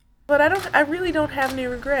But I really don't have any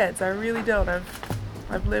regrets. I really don't.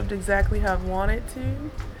 I've lived exactly how I've wanted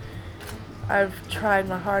to. I've tried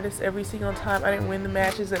my hardest every single time. I didn't win the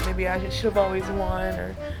matches that maybe I should have always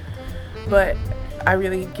won, but I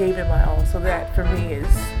really gave it my all. So that for me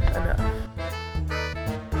is enough.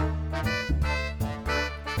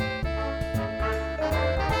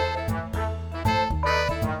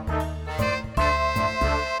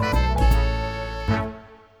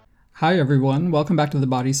 Hi everyone, welcome back to The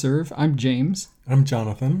Body Serve. I'm James. I'm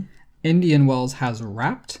Jonathan. Indian Wells has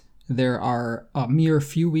wrapped. There are a mere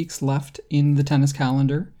few weeks left in the tennis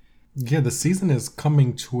calendar. Yeah, the season is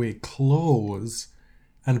coming to a close,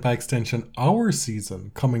 and by extension, our season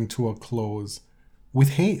coming to a close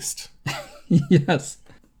with haste. Yes.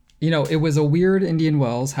 You know, it was a weird Indian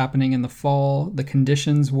Wells happening in the fall. The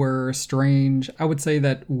conditions were strange. I would say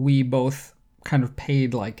that we both kind of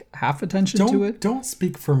paid like half attention to it. Don't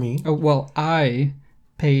speak for me. Oh, well, I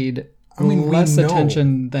paid less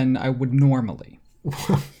attention than I would normally.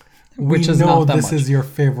 Which is not that much. This is your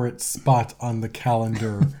favorite spot on the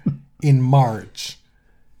calendar in March.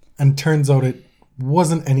 And turns out it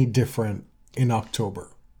wasn't any different in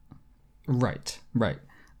October. Right.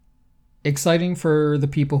 Exciting for the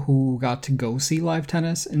people who got to go see live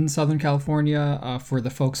tennis in Southern California. For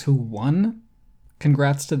the folks who won,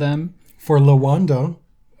 congrats to them. For Lawanda,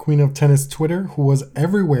 Queen of Tennis Twitter, who was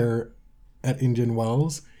everywhere at Indian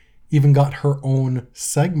Wells, even got her own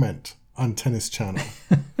segment on Tennis Channel.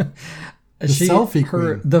 Selfie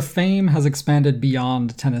queen. The fame has expanded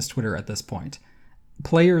beyond tennis Twitter at this point.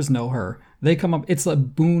 Players know her. They come up. It's a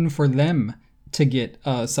boon for them to get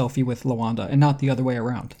a selfie with Lawanda and not the other way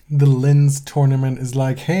around. The Linz tournament is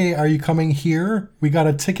like, hey, are you coming here? We got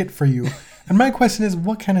a ticket for you. And my question is,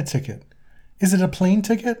 what kind of ticket? Is it a plane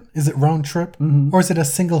ticket? Is it round trip? Mm-hmm. Or is it a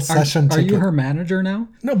single session ticket? Are you her manager now?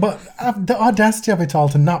 No, but the audacity of it all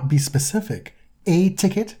to not be specific. A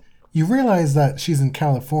ticket? You realize that she's in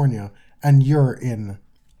California and you're in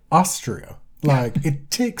Austria. Like,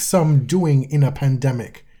 it takes some doing in a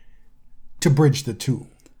pandemic to bridge the two.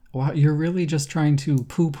 Wow, you're really just trying to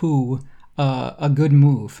poo-poo a good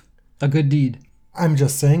move, a good deed. I'm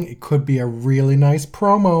just saying it could be a really nice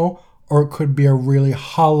promo, or it could be a really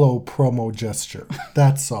hollow promo gesture.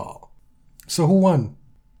 That's all. So who won?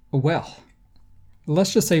 Well,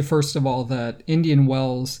 let's just say first of all that Indian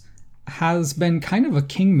Wells has been kind of a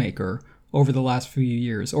kingmaker over the last few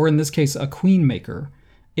years, or in this case, a queenmaker,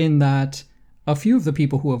 in that a few of the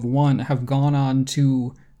people who have won have gone on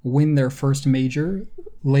to win their first major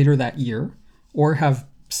later that year, or have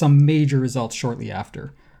some major results shortly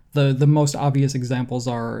after. The most obvious examples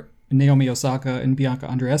are Naomi Osaka and Bianca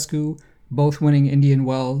Andreescu, both winning Indian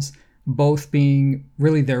Wells, both being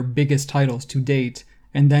really their biggest titles to date,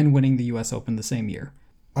 and then winning the US Open the same year.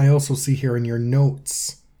 I also see here in your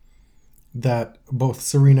notes that both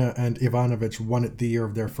Serena and Ivanovic won it the year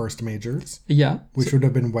of their first majors. Yeah. Which would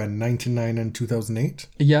have been when, 99 and 2008?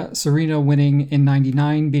 Yeah, Serena winning in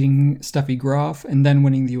 99, beating Steffi Graf, and then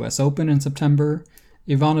winning the US Open in September.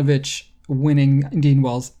 Ivanovic winning Indian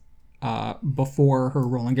Wells before her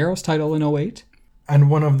Roland Garros title in 2008. And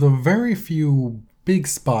one of the very few big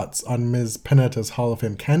spots on Ms. Panetta's Hall of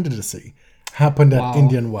Fame candidacy happened at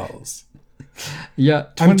Indian Wells. Yeah.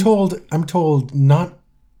 I'm told not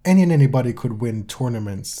anybody could win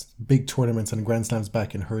tournaments, big tournaments and Grand Slams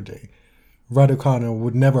back in her day. Raducanu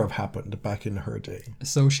would never have happened back in her day.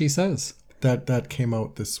 So she says. That came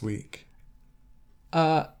out this week.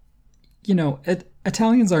 Italians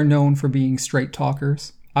are known for being straight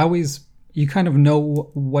talkers. You kind of know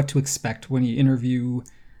what to expect when you interview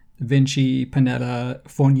Vinci, Panetta,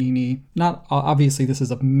 Fognini. Not obviously, this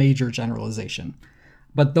is a major generalization,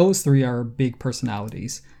 but those three are big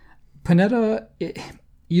personalities. Panetta,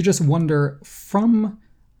 you just wonder from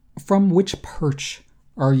which perch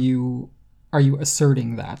are you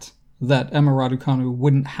asserting that Emma Raducanu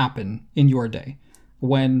wouldn't happen in your day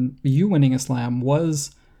when you winning a slam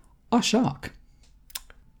was a shock.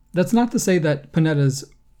 That's not to say that Panetta's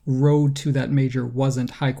road to that major wasn't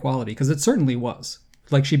high quality, because it certainly was.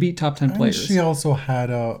 Like, she beat top 10 players. And she also had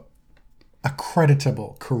a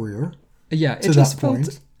creditable career. Yeah,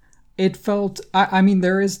 it felt, I mean,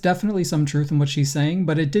 there is definitely some truth in what she's saying,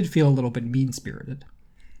 but it did feel a little bit mean-spirited.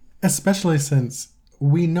 Especially since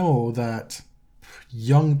we know that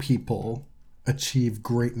young people achieve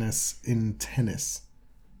greatness in tennis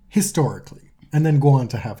historically and then go on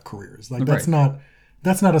to have careers. Like, that's not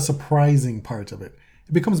a surprising part of it.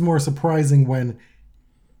 It becomes more surprising when,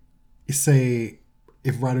 say,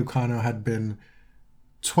 if Raducanu had been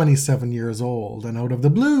 27 years old and out of the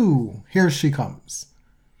blue, here she comes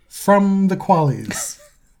from the qualies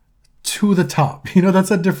to the top. You know,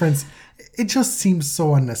 that's a difference. It just seems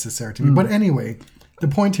so unnecessary to me. But anyway, the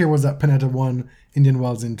point here was that Pennetta won Indian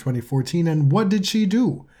Wells in 2014. And what did she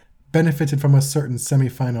do? Benefited from a certain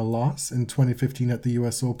semifinal loss in 2015 at the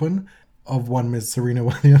US Open of one Miss Serena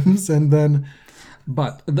Williams. And then...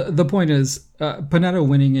 But the point is, Pennetta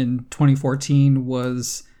winning in 2014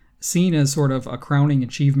 was seen as sort of a crowning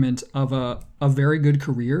achievement of a very good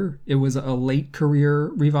career. It was a late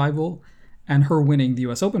career revival, and her winning the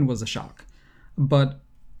US Open was a shock. But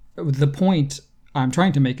the point I'm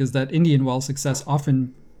trying to make is that Indian Wells success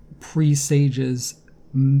often presages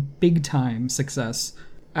big-time success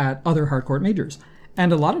at other hardcourt majors.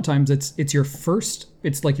 And a lot of times it's your first,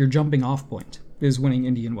 it's like your jumping off point is winning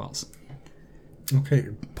Indian Wells. Okay,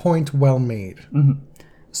 point well made. Mm-hmm.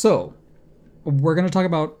 So, we're going to talk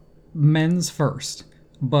about men's first,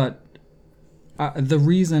 but the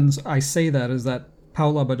reasons I say that is that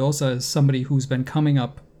Paula Badosa is somebody who's been coming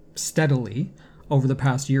up steadily over the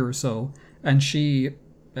past year or so, and she,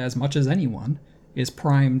 as much as anyone, is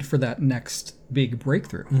primed for that next big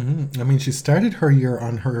breakthrough. Mm-hmm. I mean, she started her year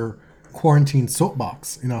on her quarantine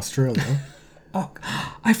soapbox in Australia. Oh,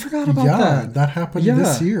 I forgot about that. Yeah, that happened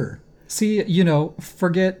this year. See,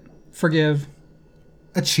 forget, forgive.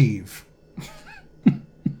 Achieve.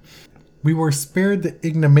 We were spared the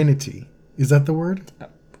ignominy. Is that the word?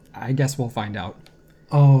 I guess we'll find out.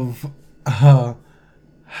 Of a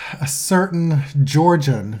certain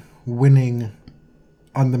Georgian winning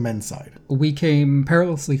on the men's side. We came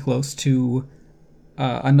perilously close to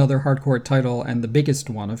another hardcourt title, and the biggest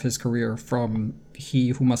one of his career, from he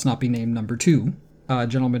who must not be named number 2, a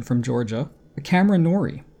gentleman from Georgia, Cam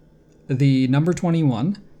Norrie. The number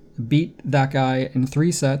 21 beat that guy in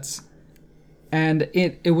 3 sets, and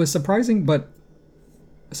it was surprising, but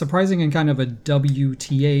surprising in kind of a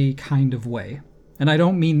WTA kind of way. And I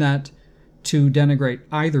don't mean that to denigrate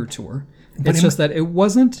either tour. It's just that it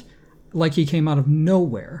wasn't like he came out of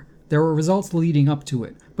nowhere. There were results leading up to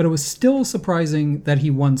it, but it was still surprising that he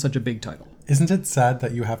won such a big title. Isn't it sad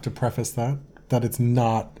that you have to preface that it's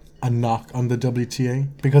not a knock on the WTA?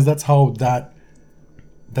 Because that's how that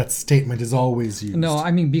statement is always used. No,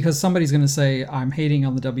 I mean, because somebody's going to say, I'm hating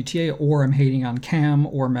on the WTA, or I'm hating on Cam,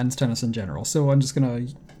 or men's tennis in general. So I'm just going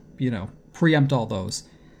to, preempt all those.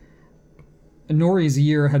 Norrie's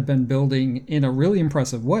year had been building in a really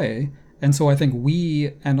impressive way, and so I think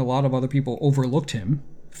we and a lot of other people overlooked him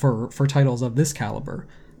for titles of this caliber.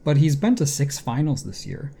 But he's been to 6 finals this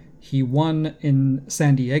year. He won in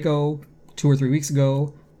San Diego 2 or 3 weeks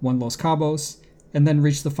ago, won Los Cabos, and then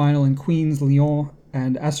reached the final in Queens, Lyon,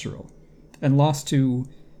 and Estoril, and lost to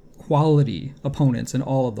quality opponents in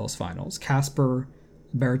all of those finals: Casper,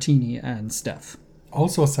 Berrettini, and Steph.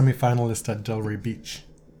 Also a semifinalist at Delray Beach.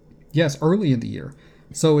 Yes, early in the year.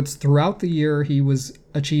 So it's throughout the year he was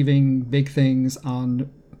achieving big things on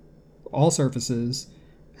all surfaces,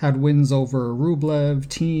 had wins over Rublev,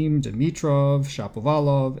 Thiem, Dimitrov,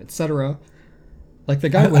 Shapovalov, etc. Like, the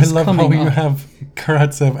guy was I love coming how you up. have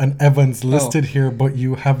Karatsev and Evans listed here, but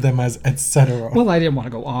you have them as etc. Well, I didn't want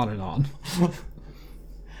to go on and on.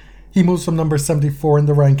 He moves from number 74 in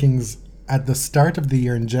the rankings at the start of the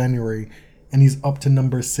year in January, and he's up to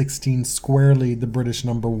number 16, squarely the British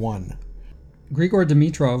number 1. Grigor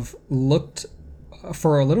Dimitrov looked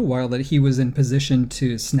for a little while that he was in position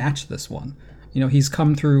to snatch this one. He's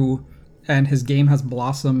come through, and his game has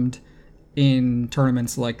blossomed in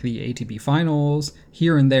tournaments like the ATP Finals,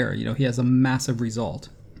 here and there. He has a massive result.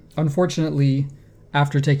 Unfortunately,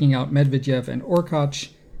 after taking out Medvedev and Orkac,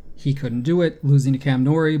 he couldn't do it, losing to Cam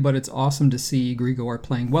Norrie, but it's awesome to see Grigor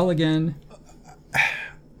playing well again.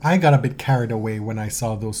 I got a bit carried away when I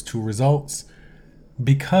saw those 2 results,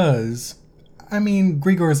 because,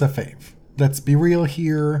 Grigor is a fave. Let's be real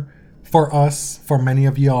here, for us, for many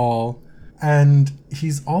of y'all, and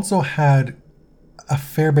he's also had a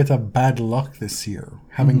fair bit of bad luck this year,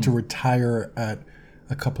 having to retire at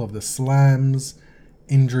a couple of the slams,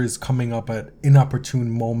 injuries coming up at inopportune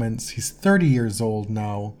moments. He's 30 years old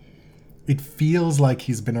now. It feels like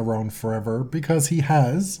he's been around forever, because he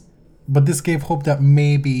has, but this gave hope that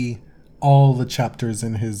maybe all the chapters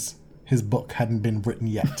in his book hadn't been written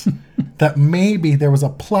yet. That maybe there was a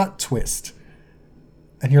plot twist.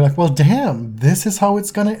 And you're like, well, damn, this is how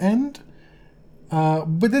it's going to end?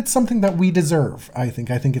 But it's something that we deserve, I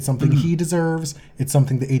think. I think it's something he deserves. It's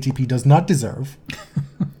something the ATP does not deserve.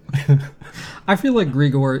 I feel like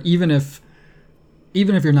Grigor, even if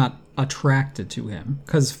you're not attracted to him,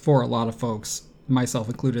 because for a lot of folks, myself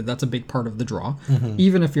included, that's a big part of the draw.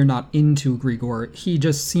 Even if you're not into Grigor, he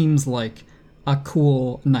just seems like a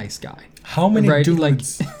cool, nice guy. How many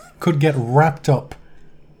dudes could get wrapped up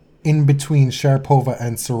in between Sharapova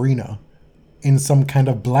and Serena in some kind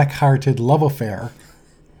of black-hearted love affair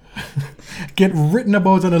get written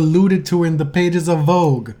about and alluded to in the pages of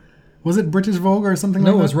Vogue. Was it British Vogue or something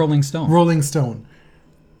like that? No, it was Rolling Stone. Rolling Stone.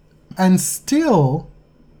 And still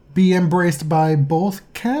be embraced by both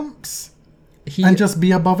camps and just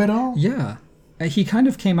be above it all? Yeah. He kind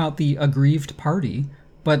of came out the aggrieved party,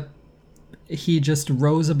 but he just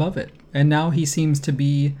rose above it. And now he seems to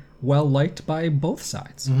be well liked by both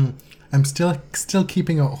sides. Mm-hmm. I'm still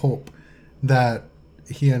keeping out hope that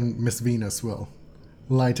he and Miss Venus will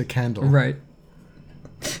light a candle. Right.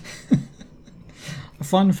 A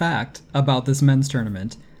fun fact about this men's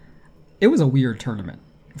tournament, it was a weird tournament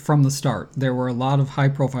from the start. There were a lot of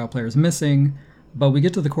high-profile players missing, but we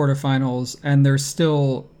get to the quarterfinals, and there's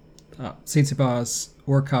still Tsitsipas,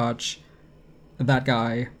 Urkac, that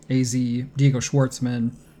guy, AZ, Diego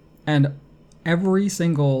Schwartzman, and every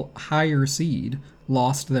single higher seed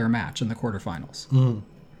lost their match in the quarterfinals. Mm.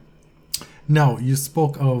 Now, you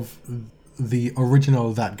spoke of the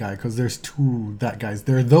original that guy, because there's two that guys.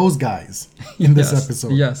 There are those guys in this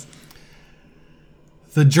episode. Yes.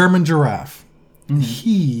 The German giraffe. Mm-hmm.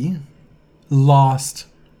 He lost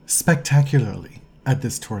spectacularly at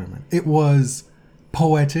this tournament. It was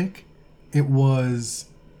poetic. It was...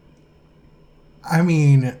 I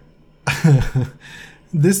mean...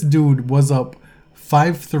 This dude was up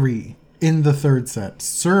 5-3 in the third set,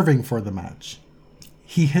 serving for the match.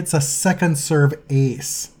 He hits a second serve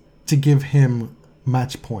ace to give him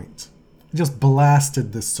match point. Just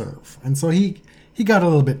blasted this serve. And so he got a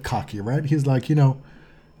little bit cocky, right? He's like,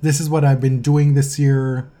 this is what I've been doing this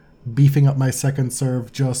year, beefing up my second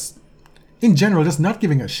serve, just in general, just not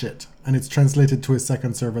giving a shit. And it's translated to his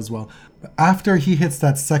second serve as well. After he hits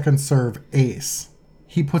that second serve ace,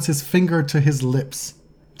 he puts his finger to his lips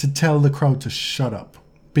to tell the crowd to shut up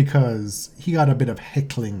because he got a bit of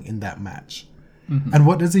heckling in that match. Mm-hmm. And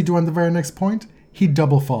what does he do on the very next point? He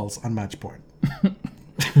double falls on match point.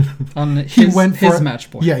 On his match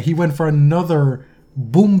point. Yeah, he went for another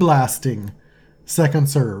boom blasting second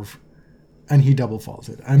serve, and he double falls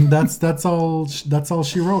it. And that's all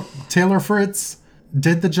she wrote. Taylor Fritz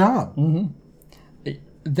did the job. Mm-hmm.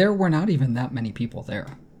 There were not even that many people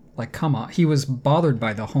there. Like, come on. He was bothered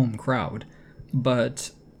by the home crowd,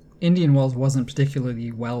 but Indian Wells wasn't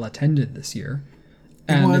particularly well attended this year.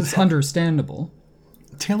 And it's understandable.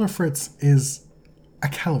 Taylor Fritz is a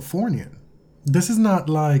Californian. This is not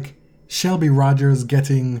like Shelby Rogers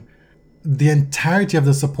getting the entirety of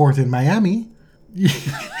the support in Miami.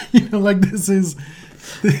 This is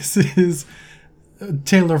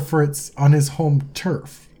Taylor Fritz on his home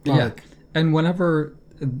turf. Yeah. And whenever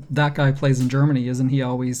that guy plays in Germany, isn't he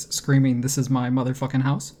always screaming, "This is my motherfucking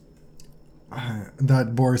house"?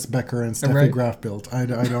 That Boris Becker and Steffi Graf built. I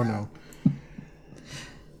don't know.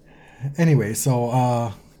 Anyway,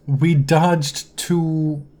 so we dodged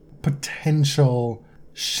two potential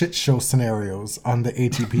shit show scenarios on the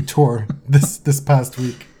ATP tour this past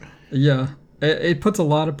week. Yeah, it puts a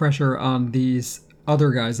lot of pressure on these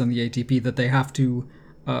other guys on the ATP that they have to,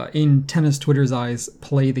 in tennis Twitter's eyes,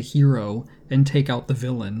 play the hero and take out the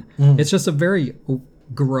villain. It's just a very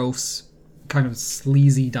gross, kind of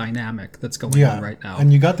sleazy dynamic that's going on right now.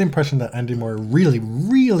 And you got the impression that Andy Murray really,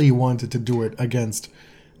 really wanted to do it against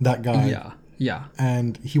that guy. Yeah.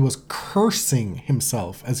 And he was cursing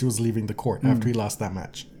himself as he was leaving the court after he lost that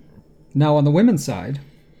match. Now, on the women's side,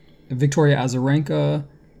 Victoria Azarenka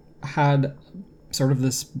had sort of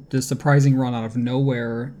this surprising run out of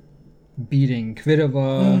nowhere, beating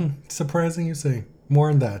Kvitova. Surprising, you say. More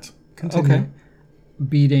on that. Continue. Okay.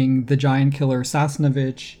 Beating the giant killer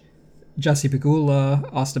Sasnovich, Jessie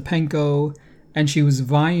Pegula, Ostapenko, and she was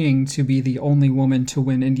vying to be the only woman to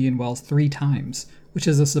win Indian Wells 3 times, which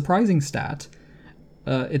is a surprising stat.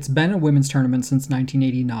 It's been a women's tournament since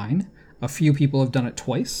 1989. A few people have done it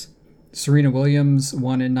twice. Serena Williams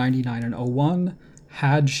won in 99 and 01.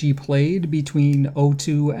 Had she played between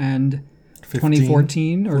 02 and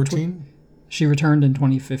 2014, or 14? She returned in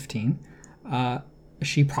 2015.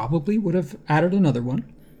 She probably would have added another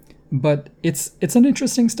one. But it's an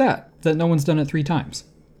interesting stat that no one's done it 3 times.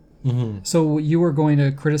 Mm-hmm. So you were going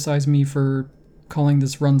to criticize me for calling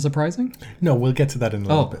this run surprising? No, we'll get to that in a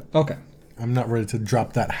little bit. Okay. I'm not ready to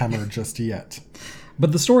drop that hammer just yet.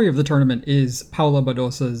 But the story of the tournament is Paula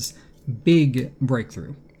Badosa's big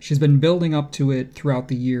breakthrough. She's been building up to it throughout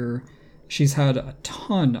the year. She's had a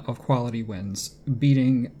ton of quality wins,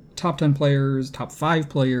 beating top 10 players, top 5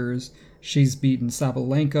 players. She's beaten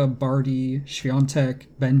Sabalenka, Barty, Swiatek,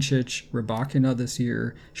 Bencic, Rybakina this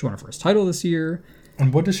year. She won her first title this year.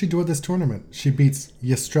 And what does she do at this tournament? She beats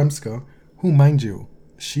Yastremska, who, mind you,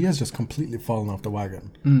 she has just completely fallen off the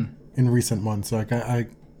wagon in recent months. Like I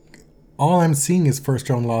all I'm seeing is first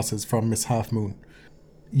round losses from Miss Half Moon.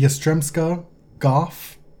 Yastremska,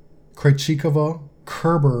 Goff, Krejcikova,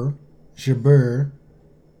 Kerber, Jabeur,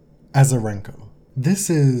 Azarenka. This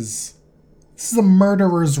is a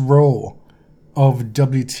murderer's row of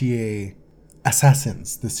WTA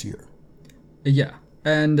assassins this year. Yeah,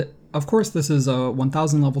 and of course this is a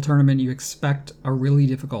 1,000 level tournament. You expect a really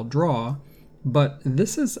difficult draw, but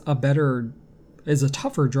this is a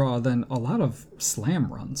tougher draw than a lot of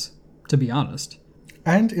slam runs, to be honest.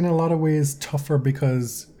 And in a lot of ways tougher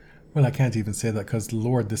because, well, I can't even say that because,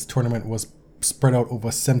 Lord, this tournament was spread out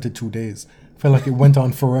over 72 days. I feel like it went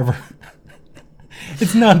on forever.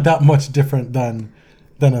 It's not that much different than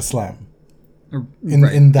a slam.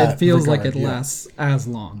 In that it feels regard, like it lasts as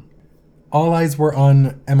long. All eyes were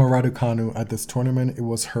on Emma Raducanu at this tournament. It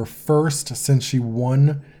was her first since she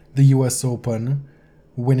won the US Open,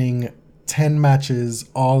 winning 10 matches,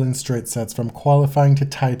 all in straight sets, from qualifying to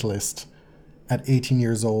Titleist at 18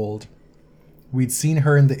 years old. We'd seen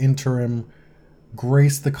her in the interim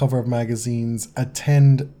grace the cover of magazines,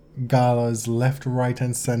 attend galas left, right,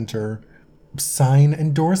 and center, sign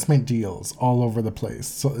endorsement deals all over the place.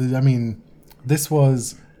 So, I mean, this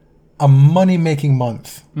was a money-making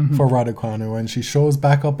month for Raducanu, and she shows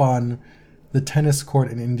back up on the tennis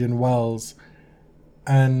court in Indian Wells.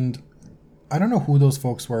 And I don't know who those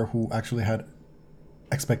folks were who actually had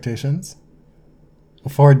expectations.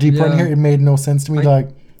 For a deep run here, it made no sense to me. Like,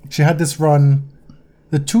 she had this run,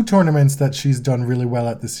 the two tournaments that she's done really well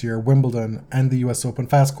at this year, Wimbledon and the US Open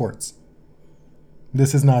fast courts.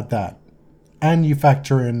 This is not that. And you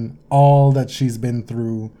factor in all that she's been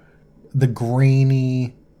through, the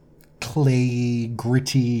grainy, clayey,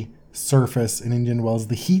 gritty surface in Indian Wells,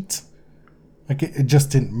 the heat. Like, it just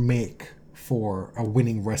didn't make for a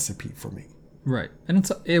winning recipe for me. Right. And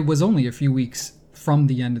it was only a few weeks from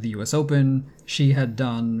the end of the US Open. She had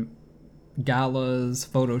done galas,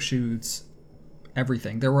 photo shoots,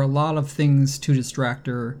 everything. There were a lot of things to distract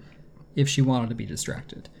her if she wanted to be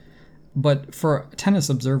distracted. But for tennis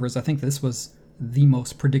observers, I think this was the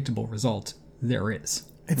most predictable result there is.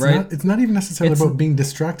 It's not even necessarily about being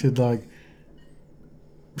distracted. Like,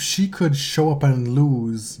 she could show up and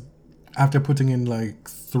lose after putting in like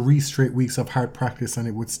 3 straight weeks of hard practice, and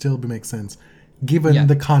it would still make sense, given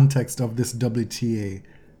the context of this WTA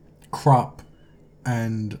crop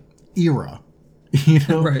and era. You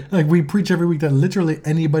know, like, we preach every week that literally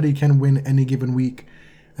anybody can win any given week,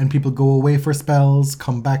 and people go away for spells,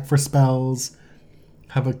 come back for spells,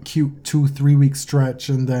 have a cute 2-3 week stretch,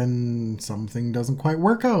 and then something doesn't quite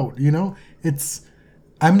work out. You know,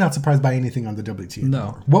 I'm not surprised by anything on the WTA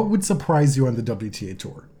tour. What would surprise you on the WTA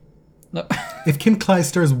tour? No. If Kim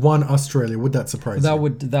Clijsters won Australia, would that surprise you?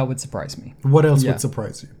 That would surprise me. What else would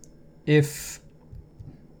surprise you?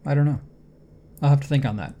 I don't know. I'll have to think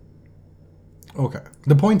on that. Okay.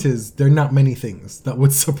 The point is, there are not many things that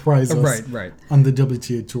would surprise us on the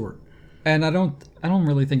WTA tour. And I don't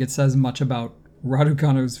really think it says much about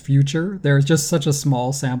Raducanu's future. There's just such a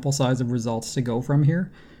small sample size of results to go from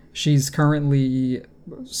here. She's currently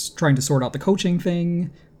trying to sort out the coaching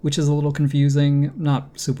thing, which is a little confusing.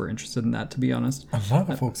 Not super interested in that, to be honest. A lot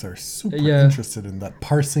of folks are super interested in that,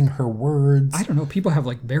 parsing her words. I don't know. People have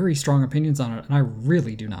like very strong opinions on it, and I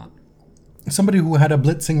really do not. Somebody who had a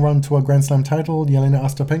blitzing run to a Grand Slam title, Yelena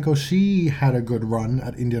Ostapenko, she had a good run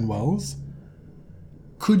at Indian Wells.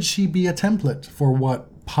 Could she be a template for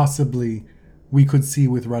what possibly we could see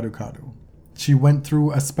with Raducanu? She went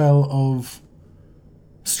through a spell of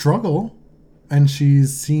struggle, and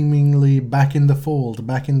she's seemingly back in the fold,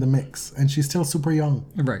 back in the mix, and she's still super young.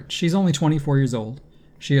 Right. She's only 24 years old.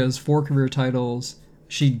 She has 4 career titles.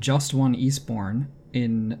 She just won Eastbourne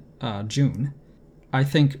in June. I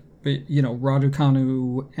think,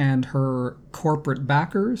 Raducanu and her corporate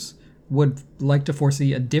backers would like to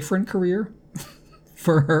foresee a different career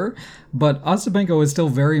for her, but Ostapenko is still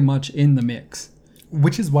very much in the mix.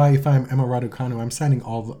 Which is why, if I'm Emma Raducanu, I'm signing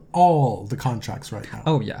all the contracts right now.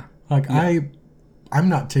 Oh, yeah. I'm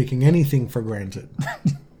not taking anything for granted.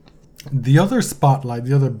 The other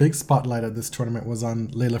big spotlight at this tournament was on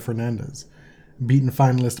Leylah Fernandez, beaten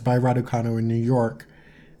finalist by Raducanu in New York.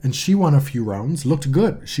 And she won a few rounds, looked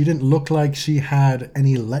good. She didn't look like she had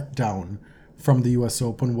any letdown from the US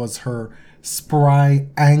Open. Was her spry,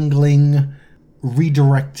 angling,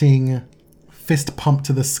 redirecting, fist pump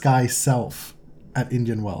to the sky self at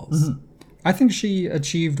Indian Wells. Mm-hmm. I think she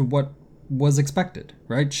achieved what was expected,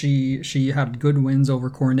 right? She had good wins over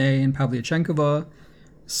Cornet and Pavlyuchenkova,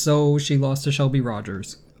 so she lost to Shelby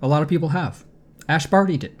Rogers. A lot of people have. Ash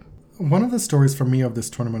Barty did. One of the stories for me of this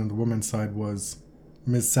tournament on the women's side was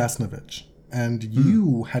Ms. Sasnovich. And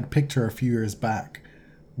you had picked her a few years back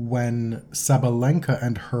when Sabalenka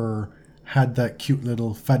and her had that cute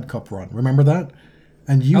little Fed Cup run. Remember that?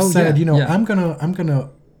 And you said, I'm gonna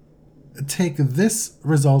take this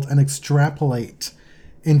result and extrapolate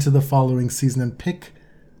into the following season and pick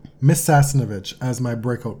Miss Sasnovich as my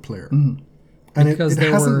breakout player. Mm-hmm. And it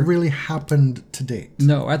hasn't really happened to date.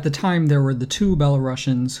 No, at the time there were the two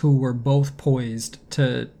Belarusians who were both poised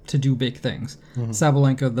to do big things. Mm-hmm.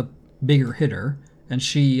 Sabalenka, the bigger hitter, and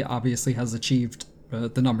she obviously has achieved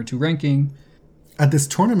the number 2 ranking. At this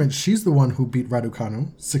tournament, she's the one who beat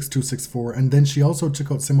Raducanu 6-2, 6-4, and then she also took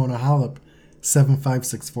out Simona Halep 7-5,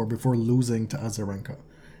 6-4 before losing to Azarenka.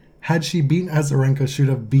 Had she beaten Azarenka, she would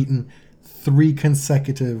have beaten 3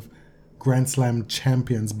 consecutive Grand Slam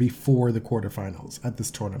champions before the quarterfinals at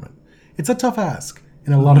this tournament. It's a tough ask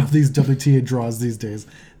in a lot of these WTA draws these days.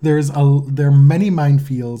 There are many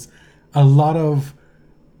minefields, a lot of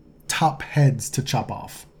top heads to chop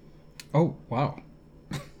off. Oh, wow.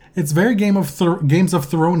 It's very Games of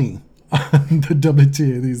Thrones on the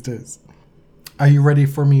WTA these days. Are you ready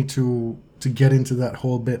for me to get into that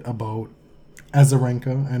whole bit about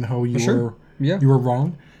Azarenka and how you were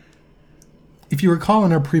wrong? If you recall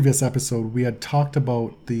in our previous episode, we had talked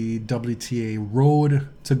about the WTA road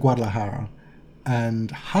to Guadalajara and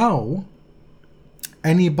how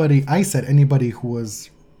anybody who was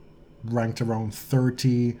ranked around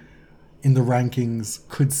 30 in the rankings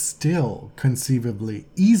could still conceivably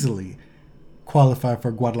easily qualify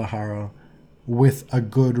for Guadalajara with a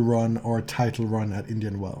good run or a title run at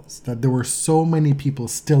Indian Wells. That there were so many people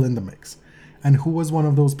still in the mix. And who was one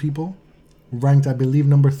of those people? Ranked, I believe,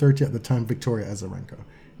 number 30 at the time, Victoria Azarenka.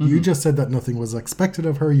 Mm-hmm. You just said that nothing was expected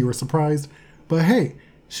of her. You were surprised. But hey,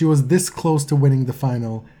 she was this close to winning the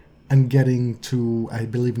final and getting to, I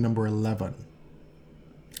believe, number 11.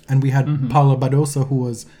 And we had Paula Badosa, who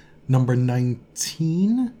was number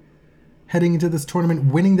 19, heading into this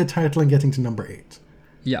tournament, winning the title and getting to number 8.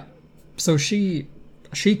 Yeah. So she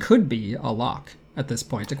could be a lock at this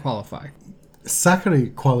point to qualify.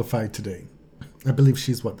 Sakkari qualified today. I believe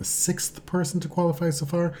she's, the 6th person to qualify so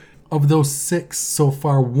far? Of those 6 so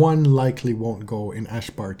far, 1 likely won't go in Ash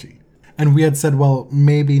Barty. And we had said, well,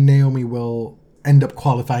 maybe Naomi will end up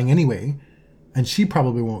qualifying anyway, and she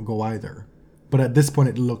probably won't go either. But at this point,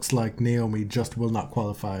 it looks like Naomi just will not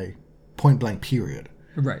qualify, point blank, period.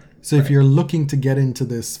 Right. So if you're looking to get into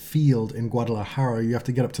this field in Guadalajara, you have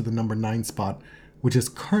to get up to the number 9 spot, which is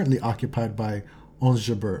currently occupied by Ons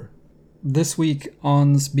Jabeur. This week,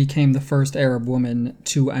 Ons became the first Arab woman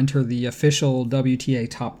to enter the official WTA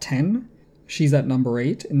top 10. She's at number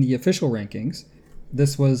 8 in the official rankings.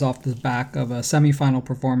 This was off the back of a semifinal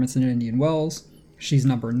performance in Indian Wells. She's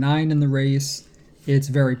number 9 in the race. It's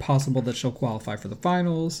very possible that she'll qualify for the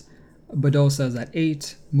finals. Badosa is at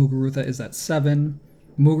 8. Muguruza is at 7.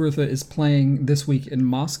 Muguruza is playing this week in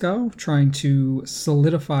Moscow, trying to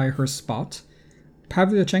solidify her spot.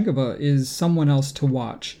 Pavlyuchenkova is someone else to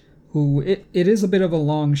watch, who it is a bit of a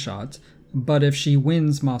long shot, but if she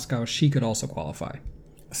wins Moscow, she could also qualify.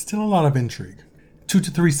 Still a lot of intrigue. 2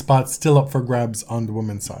 to 3 spots still up for grabs on the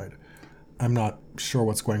women's side. I'm not sure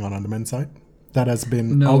what's going on the men's side. That has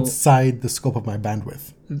been outside the scope of my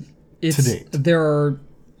bandwidth to date.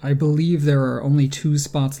 I believe there are only 2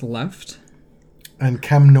 spots left. And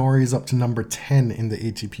Cam Norrie is up to number 10 in the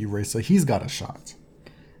ATP race, so he's got a shot.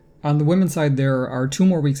 On the women's side, there are 2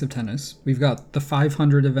 more weeks of tennis. We've got the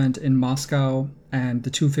 500 event in Moscow and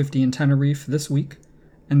the 250 in Tenerife this week.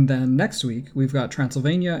 And then next week, we've got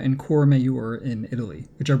Transylvania and Courmayeur in Italy,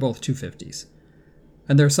 which are both 250s.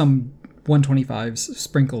 And there's some 125s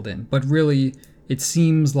sprinkled in. But really, it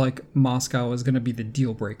seems like Moscow is going to be the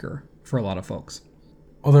deal breaker for a lot of folks.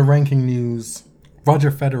 Other ranking news,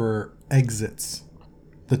 Roger Federer exits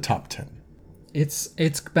the top 10. It's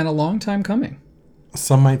been a long time coming.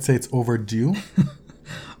 Some might say it's overdue.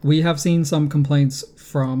 We have seen some complaints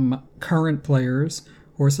from current players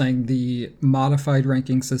who are saying the modified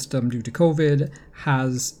ranking system due to COVID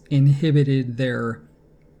has inhibited their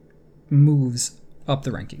moves up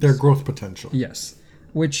the rankings. Their growth potential. Yes,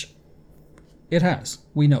 which it has.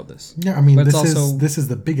 We know this. Yeah, I mean, this is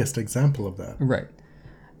the biggest example of that. Right.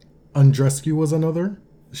 Andreescu was another.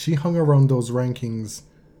 She hung around those rankings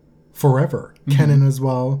forever. Kenin as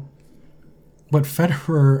well. But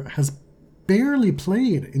Federer has barely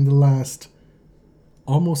played in the last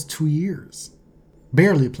almost 2 years.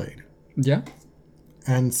 Barely played. Yeah.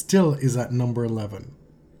 And still is at number 11.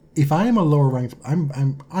 If I am a lower ranked,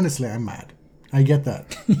 I'm honestly, I'm mad. I get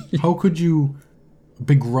that. How could you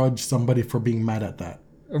begrudge somebody for being mad at that?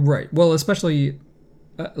 Right. Well, especially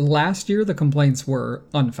last year, the complaints were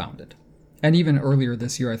unfounded. And even earlier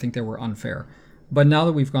this year, I think they were unfair. But now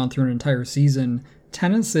that we've gone through an entire season,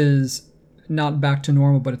 tennis is not back to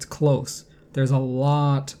normal, but it's close. There's a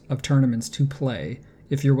lot of tournaments to play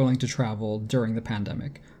if you're willing to travel during the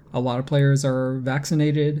pandemic. A lot of players are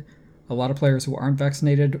vaccinated. A lot of players who aren't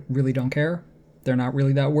vaccinated really don't care. They're not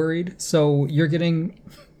really that worried. So you're getting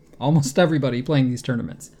almost everybody playing these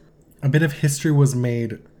tournaments. A bit of history was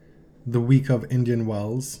made the week of Indian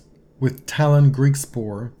Wells with Talon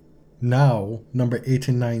Griekspoor, now number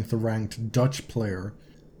 89th ranked Dutch player,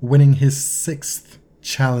 winning his 6th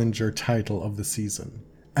challenger title of the season.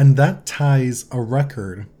 And that ties a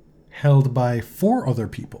record held by 4 other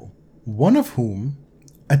people, one of whom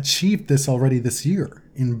achieved this already this year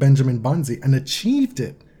in Benjamin Bonzi, and achieved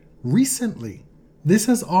it recently. This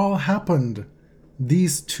has all happened.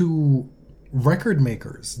 These 2 record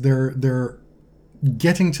makers, they're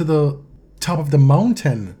getting to the top of the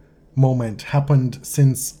mountain moment happened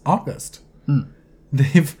since August.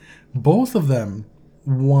 They've both of them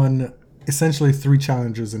won essentially 3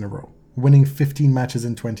 challengers in a row, winning 15 matches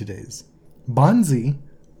in 20 days. Bonzi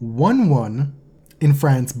won one in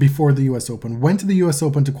France before the US Open, went to the US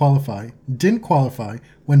Open to qualify, didn't qualify,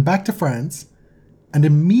 went back to France, and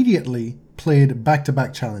immediately played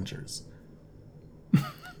back-to-back challengers.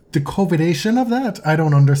 The covidation of that, I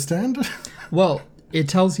don't understand. Well, it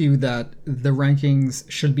tells you that the rankings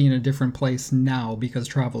should be in a different place now because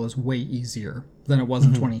travel is way easier than it was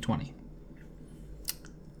in 2020.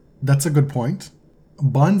 That's a good point.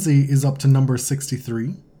 Bonzi is up to number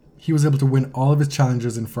 63. He was able to win all of his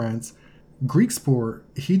challengers in France. Griekspoor,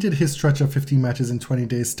 he did his stretch of 15 matches in 20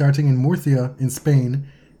 days, starting in Murcia in Spain,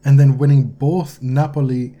 and then winning both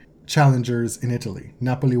Napoli challengers in Italy.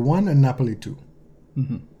 Napoli 1 and Napoli 2.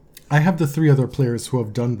 I have the 3 other players who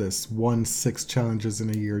have done this, won 6 challenges in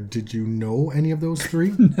a year. Did you know any of those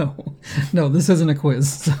 3? No, this isn't a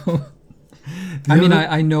quiz. So,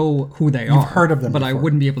 I know who they are. You've heard of them but before. I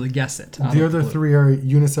wouldn't be able to guess it. The other 3 are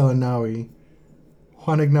Unicela Naui,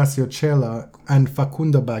 Juan Ignacio Chela, and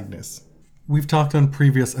Facundo Bagnis. We've talked on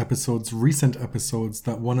previous episodes, recent episodes,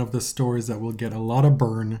 that one of the stories that will get a lot of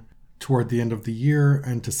burn toward the end of the year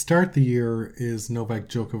and to start the year is Novak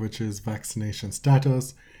Djokovic's vaccination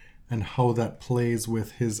status and how that plays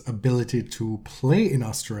with his ability to play in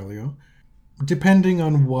Australia, depending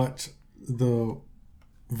on what the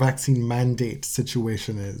vaccine mandate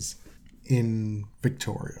situation is in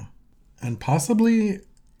Victoria, and possibly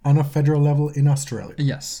on a federal level in Australia.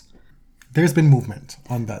 Yes. There's been movement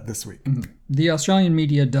on that this week. The Australian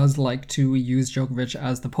media does like to use Djokovic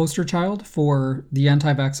as the poster child for the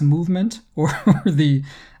anti-vax movement or the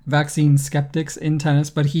vaccine skeptics in tennis,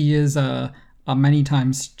 but he is a many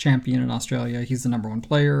times champion in Australia. He's the number 1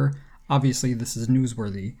 player. Obviously, this is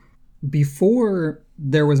newsworthy. Before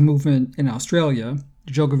there was movement in Australia,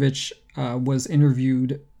 Djokovic was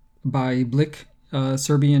interviewed by Blik, a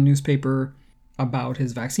Serbian newspaper, about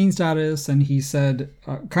his vaccine status, and he said,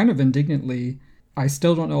 kind of indignantly, "I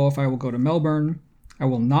still don't know if I will go to Melbourne. I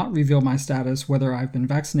will not reveal my status, whether I've been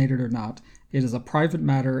vaccinated or not. It is a private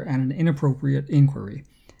matter and an inappropriate inquiry."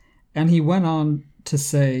 And he went on to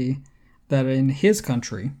say that in his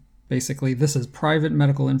country, basically, this is private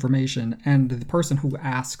medical information, and the person who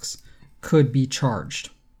asks could be charged,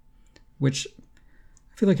 which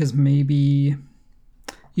I feel like is maybe...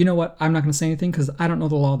 You know what? I'm not going to say anything because I don't know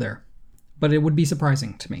the law there, but it would be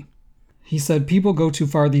surprising to me. He said, "People go too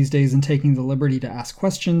far these days in taking the liberty to ask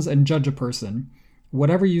questions and judge a person.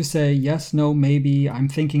 Whatever you say, yes, no, maybe, I'm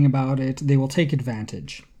thinking about it, they will take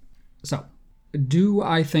advantage." So, do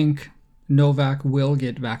I think Novak will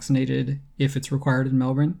get vaccinated if it's required in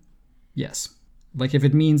Melbourne? Yes. Like, if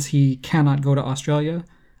it means he cannot go to Australia,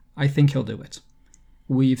 I think he'll do it.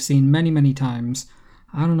 We've seen many, many times,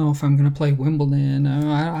 I don't know if I'm going to play Wimbledon,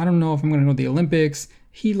 I don't know if I'm going to go to the Olympics.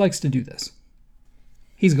 He likes to do this.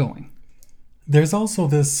 He's going. There's also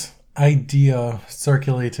this idea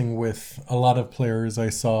circulating with a lot of players. I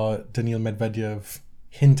saw Daniil Medvedev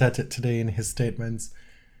hint at it today in his statements,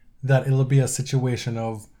 that it'll be a situation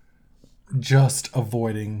of just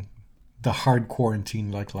avoiding the hard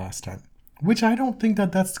quarantine like last time, which I don't think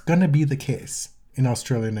that that's going to be the case in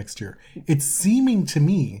Australia next year. It's seeming to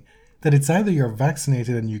me that it's either you're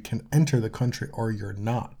vaccinated and you can enter the country or you're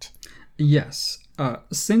not. Yes.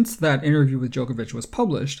 Since that interview with Djokovic was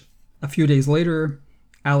published, a few days later,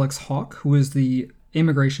 Alex Hawke, who is the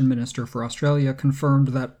immigration minister for Australia, confirmed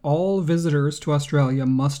that all visitors to Australia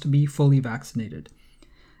must be fully vaccinated.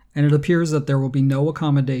 And it appears that there will be no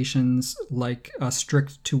accommodations like a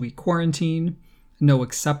strict 2-week quarantine, no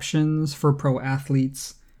exceptions for pro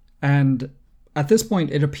athletes. And at this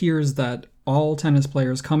point, it appears that all tennis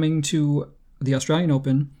players coming to the Australian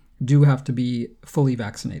Open do have to be fully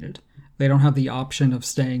vaccinated. They don't have the option of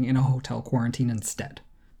staying in a hotel quarantine instead.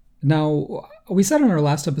 Now, we said in our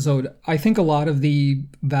last episode, I think a lot of the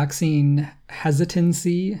vaccine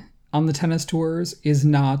hesitancy on the tennis tours is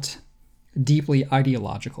not deeply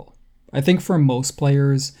ideological. I think for most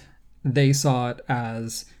players, they saw it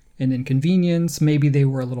as an inconvenience. Maybe they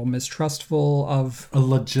were a little mistrustful of a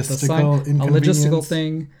logistical a logistical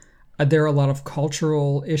thing. There are a lot of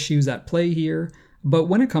cultural issues at play here. But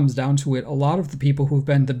when it comes down to it, a lot of the people who've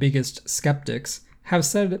been the biggest skeptics have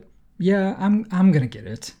said, yeah, I'm going to get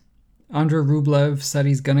it. Andrei Rublev said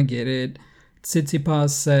he's going to get it.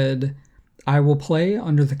 Tsitsipas said, I will play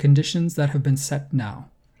under the conditions that have been set now.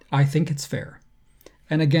 I think it's fair.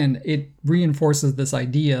 And again, it reinforces this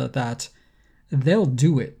idea that they'll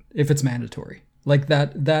do it if it's mandatory. Like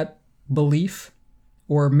that belief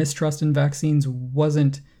or mistrust in vaccines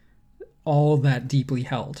wasn't all that deeply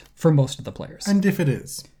held for most of the players. And if it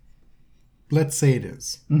is, let's say it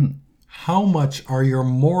is, how much are your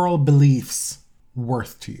moral beliefs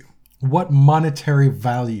worth to you? What monetary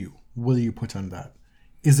value will you put on that?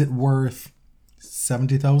 Is it worth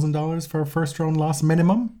 $70,000 for a first round loss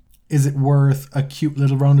minimum? Is it worth a cute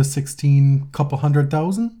little round of 16, couple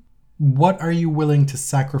 $100,000? What are you willing to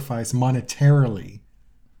sacrifice monetarily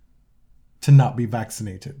to not be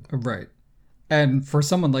vaccinated? Right. And for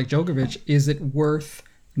someone like Djokovic, is it worth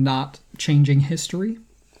not changing history?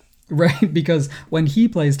 Right? Because when he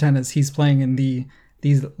plays tennis, he's playing in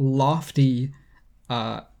these lofty,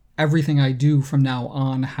 everything I do from now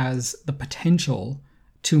on has the potential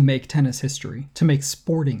to make tennis history, to make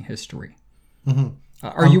sporting history. Mm-hmm.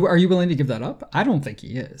 Are you willing to give that up? I don't think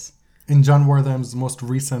he is. In John Wortham's most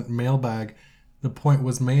recent Mailbag, the point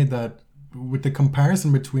was made that with the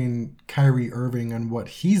comparison between Kyrie Irving and what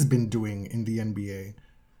he's been doing in the NBA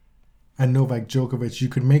and Novak Djokovic, you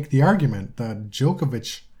could make the argument that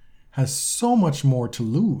Djokovic has so much more to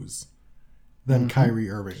lose than Kyrie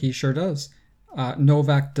Irving. He sure does.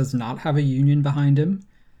 Novak does not have a union behind him.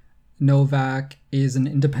 Novak is an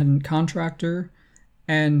independent contractor.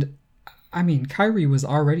 And, I mean, Kyrie was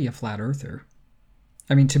already a flat earther.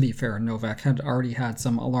 I mean, to be fair, Novak had already had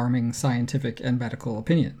some alarming scientific and medical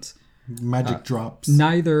opinions. Magic drops.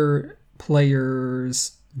 Neither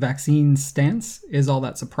player's vaccine stance is all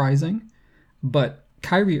that surprising, but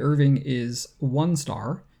Kyrie Irving is one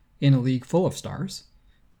star in a league full of stars,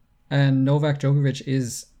 and Novak Djokovic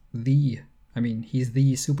is he's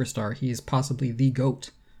the superstar. He's possibly the GOAT.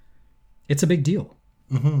 It's a big deal.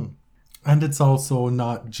 Mm-hmm. And it's also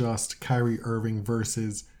not just Kyrie Irving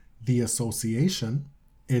versus the association.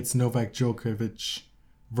 It's Novak Djokovic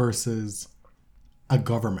versus a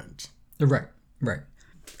government. Right.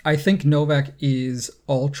 I think Novak is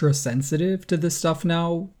ultra sensitive to this stuff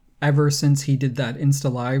now, ever since he did that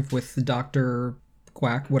Insta Live with Dr.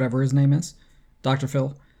 Quack, whatever his name is, Dr.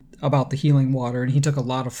 Phil, about the healing water, and he took a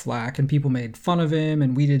lot of flack, and people made fun of him,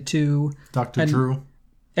 and we did too. Dr. Drew.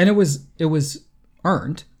 And it was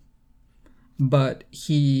earned, but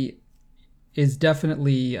he is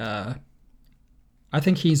definitely, I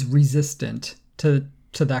think he's resistant to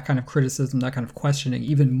that kind of criticism, that kind of questioning,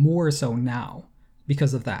 even more so now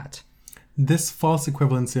because of that. This false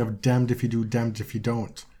equivalency of damned if you do, damned if you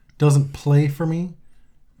don't doesn't play for me,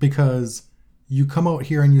 because you come out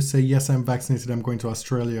here and you say, yes, I'm vaccinated, I'm going to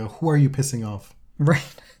Australia. Who are you pissing off?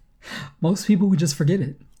 Right. Most people would just forget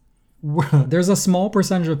it. There's a small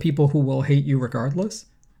percentage of people who will hate you regardless,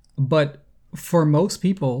 but for most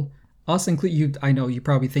people, us included, you, I know you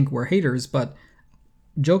probably think we're haters, but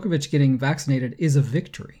Djokovic getting vaccinated is a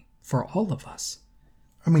victory for all of us.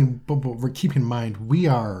 I mean, but we're keeping in mind, we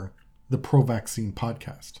are the pro-vaccine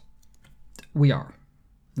podcast. We are.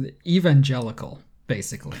 The evangelical,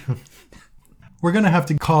 basically. We're going to have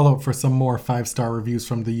to call out for some more 5-star reviews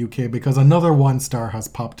from the UK, because another 1-star has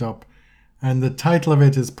popped up, and the title of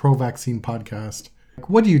it is Pro-Vaccine Podcast.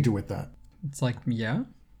 What do you do with that? It's like, yeah,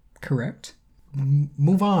 correct.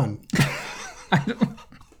 Move on. I don't...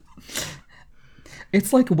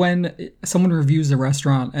 It's like when someone reviews a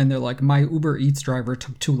restaurant and they're like, my Uber Eats driver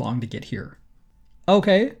took too long to get here.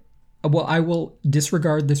 Okay, well, I will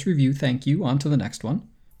disregard this review. Thank you. On to the next one.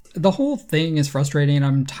 The whole thing is frustrating, and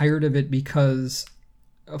I'm tired of it because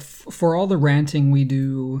for all the ranting we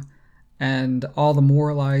do and all the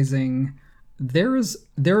moralizing, there's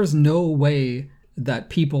no way that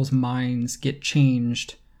people's minds get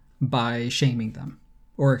changed by shaming them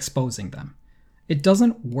or exposing them. It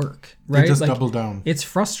doesn't work, right? They just double down. It's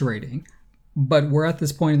frustrating, but we're at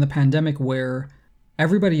this point in the pandemic where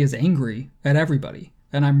everybody is angry at everybody,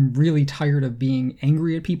 and I'm really tired of being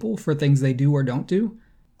angry at people for things they do or don't do.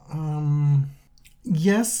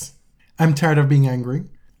 Yes, I'm tired of being angry.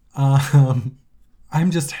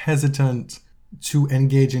 I'm just hesitant to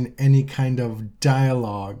engage in any kind of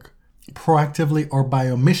dialogue, proactively or by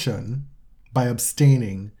omission, by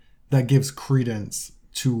abstaining, that gives credence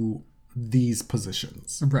to these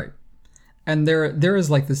positions. Right. And there is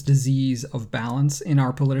like this disease of balance in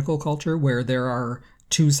our political culture where there are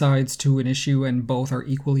two sides to an issue and both are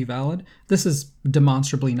equally valid. This is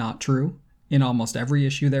demonstrably not true in almost every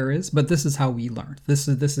issue there is, but this is how we learned. This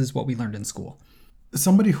is what we learned in school.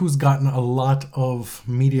 Somebody who's gotten a lot of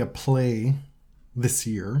media play this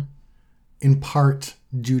year, in part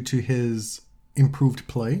due to his improved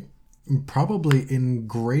play, probably in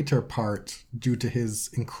greater part due to his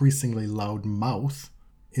increasingly loud mouth,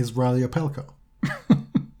 is Reilly Opelka.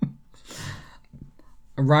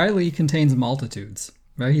 Reilly contains multitudes,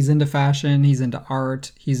 right? He's into fashion, he's into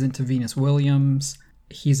art, he's into Venus Williams,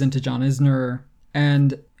 he's into John Isner,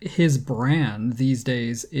 and his brand these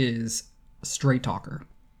days is straight talker,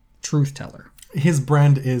 truth teller. His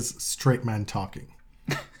brand is straight man talking.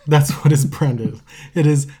 That's what his brand is. It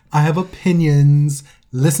is, I have opinions,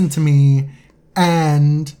 listen to me,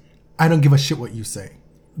 and I don't give a shit what you say.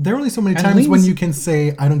 There are only so many times when you can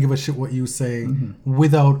say, I don't give a shit what you say,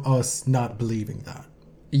 without us not believing that.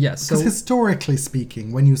 Yes. Because historically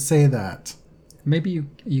speaking, when you say that... Maybe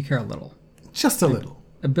you care a little. Just a little.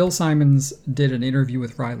 Bill Simons did an interview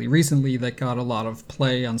with Reilly recently that got a lot of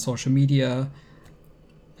play on social media.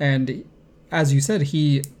 And as you said,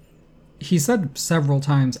 he said several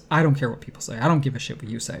times, I don't care what people say. I don't give a shit what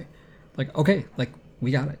you say. Like, okay, like,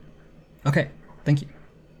 we got it. Okay, thank you.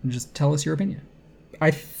 And just tell us your opinion. I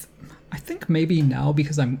think maybe now,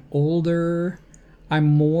 because I'm older, I'm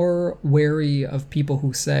more wary of people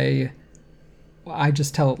who say, well, I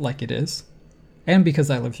just tell it like it is. And because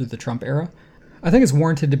I lived through the Trump era, I think it's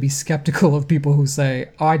warranted to be skeptical of people who say,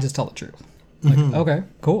 oh, I just tell the truth. Like, okay,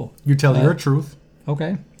 cool. You tell your truth.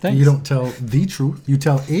 Okay, thanks. You don't tell the truth. You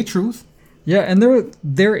tell a truth. Yeah, and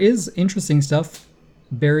there is interesting stuff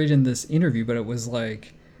buried in this interview, but it was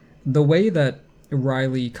like, the way that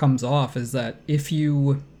Reilly comes off is that if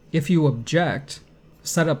you object,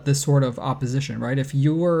 set up this sort of opposition, right? If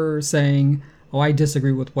you're saying, oh, I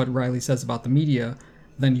disagree with what Reilly says about the media,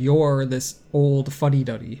 then you're this old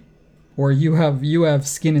fuddy-duddy, or you have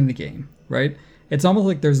skin in the game, right? It's almost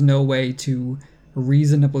like there's no way to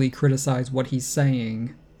reasonably criticize what he's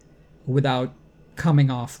saying without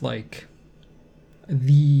coming off like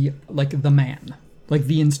the man, like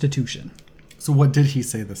the institution. So what did he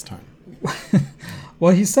say this time?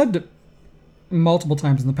 Well, he said multiple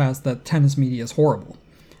times in the past that tennis media is horrible.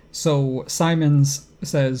 So Simons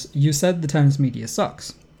says, you said the tennis media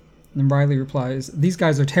sucks. And Reilly replies, these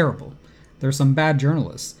guys are terrible. There's some bad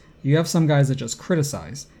journalists. You have some guys that just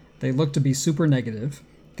criticize. They look to be super negative.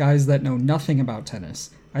 Guys that know nothing about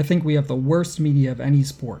tennis. I think we have the worst media of any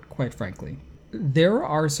sport, quite frankly. There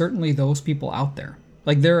are certainly those people out there.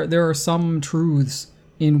 Like, there are some truths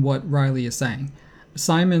in what Reilly is saying.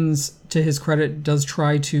 Simons, to his credit, does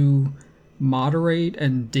try to moderate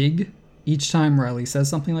and dig each time Reilly says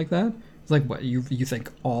something like that. It's like, what, you think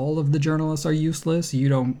all of the journalists are useless? You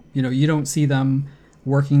don't see them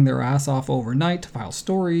working their ass off overnight to file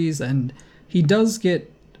stories, and he does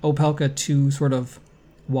get Opelka to sort of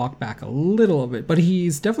walk back a little bit, but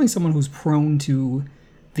he's definitely someone who's prone to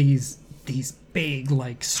these big,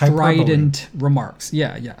 like, strident remarks.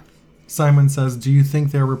 Yeah. Simon says, do you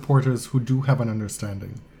think there are reporters who do have an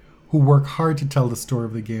understanding, who work hard to tell the story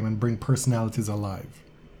of the game and bring personalities alive?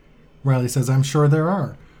 Reilly says, I'm sure there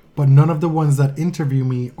are, but none of the ones that interview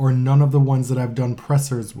me or none of the ones that I've done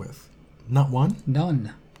pressers with. Not one?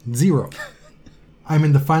 None. Zero. I'm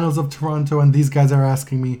in the finals of Toronto and these guys are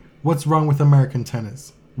asking me, what's wrong with American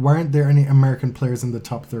tennis? Why aren't there any American players in the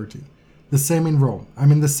top 30? The same in Rome.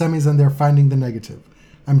 I'm in the semis and they're finding the negative.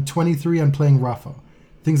 I'm 23 and playing Rafa.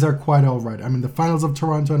 Things are quite all right. I'm in the finals of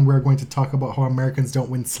Toronto and we're going to talk about how Americans don't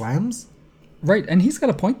win slams? Right, and he's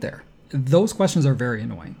got a point there. Those questions are very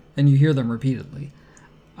annoying, and you hear them repeatedly.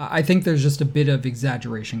 I think there's just a bit of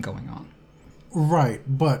exaggeration going on. Right,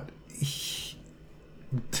 but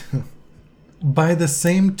by the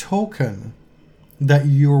same token that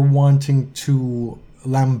you're wanting to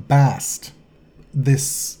lambast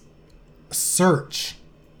this search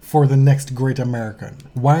for the next great American.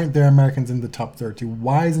 Why aren't there Americans in the top 30?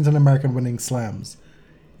 Why isn't an American winning slams?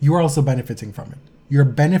 You're also benefiting from it. You're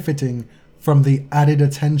benefiting from the added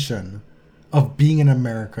attention of being an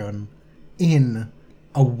American in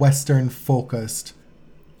a Western-focused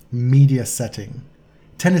media setting.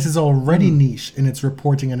 Tennis is already niche in its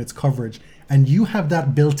reporting and its coverage, and you have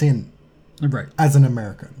that built in right as an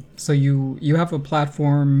American. So you have a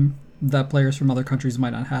platform that players from other countries might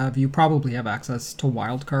not have. You probably have access to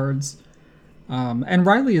wild cards. And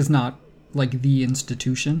Reilly is not like the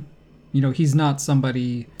institution. You know, he's not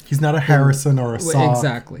somebody... He's not a Harrison or a Saw.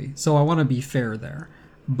 Exactly. So I want to be fair there.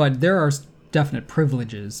 But there are definite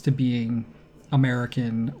privileges to being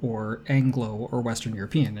American or Anglo or Western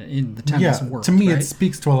European in the tennis world. To me, right? It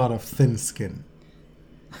speaks to a lot of thin skin.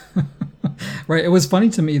 Right. It was funny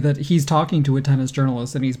to me that he's talking to a tennis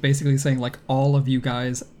journalist and he's basically saying, like, all of you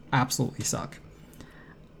guys absolutely suck.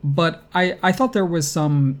 But I thought there were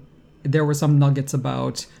some nuggets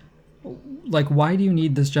about, like, why do you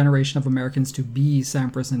need this generation of Americans to be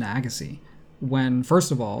Sampras and Agassi when,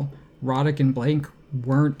 first of all, Roddick and Blank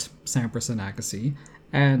weren't Sampras and Agassi?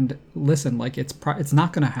 And listen, like, it's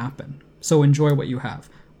not going to happen. So enjoy what you have,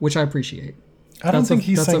 which I appreciate. I don't think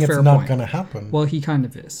he's saying it's not going to happen. Well, he kind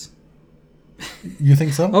of is. You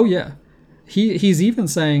think so? Oh, yeah. He's even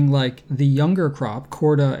saying, like, the younger crop,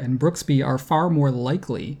 Korda and Brooksby, are far more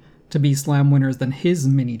likely to be slam winners than his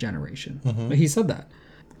mini generation. Mm-hmm. He said that.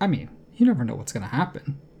 I mean, you never know what's going to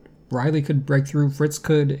happen. Reilly could break through, Fritz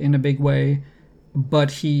could in a big way,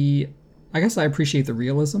 but I guess I appreciate the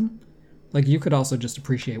realism. Like, you could also just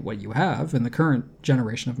appreciate what you have in the current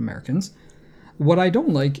generation of Americans. What I don't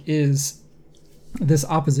like is this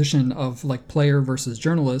opposition of, like, player versus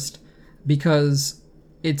journalist, because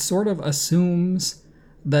it sort of assumes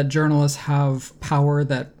that journalists have power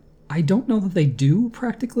that I don't know that they do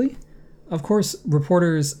practically. Of course,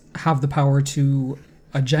 reporters have the power to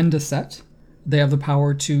agenda set. They have the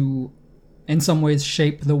power to, in some ways,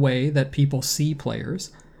 shape the way that people see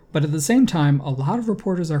players. But at the same time, a lot of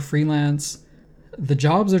reporters are freelance. The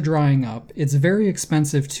jobs are drying up. It's very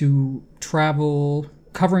expensive to travel.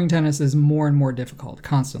 Covering tennis is more and more difficult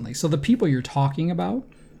constantly. So the people you're talking about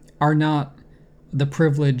are not the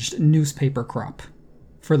privileged newspaper crop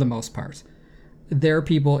for the most part. Their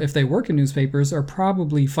people, if they work in newspapers, are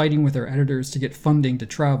probably fighting with their editors to get funding to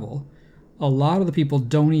travel. A lot of the people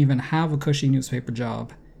don't even have a cushy newspaper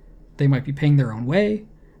job. They might be paying their own way.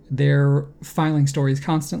 They're filing stories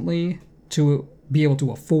constantly to be able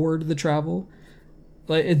to afford the travel.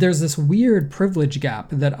 Like, there's this weird privilege gap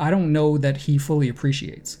that I don't know that he fully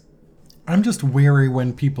appreciates. I'm just wary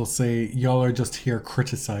when people say, y'all are just here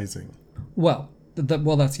criticizing. Well,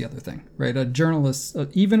 that's the other thing, right? A journalist,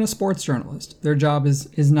 even a sports journalist, their job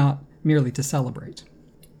is not merely to celebrate.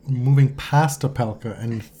 Moving past Opelka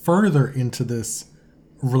and further into this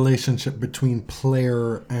relationship between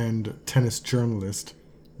player and tennis journalist,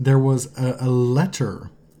 there was a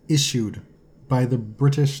letter issued by the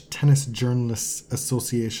British Tennis Journalists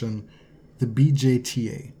Association, the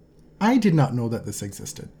BJTA. I did not know that this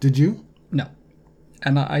existed. Did you? No.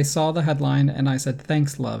 And I saw the headline and I said,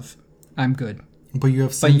 thanks, love. I'm good. But you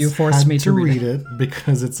have since forced me to read it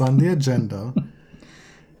because it's on the agenda.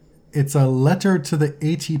 It's a letter to the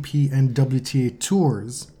ATP and WTA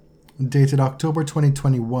tours dated October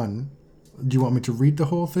 2021. Do you want me to read the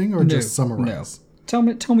whole thing or just summarize? No.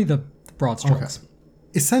 Tell me the broad strokes. Okay.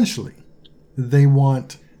 Essentially, they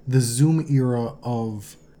want the Zoom era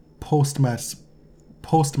of post-match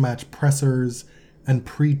pressers and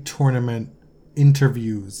pre-tournament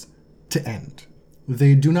interviews to end.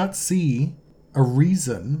 They do not see a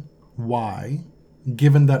reason why,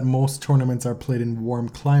 given that most tournaments are played in warm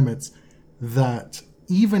climates, that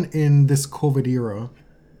even in this COVID era,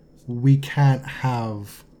 we can't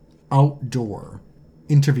have outdoor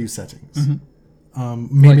interview settings. Mm-hmm.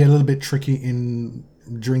 Maybe a little bit tricky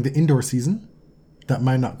during the indoor season. That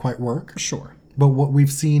might not quite work. Sure. But what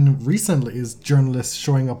we've seen recently is journalists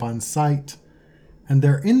showing up on site, and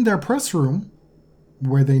they're in their press room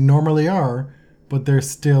where they normally are, but they're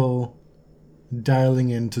still dialing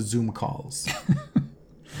into Zoom calls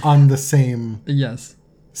on the same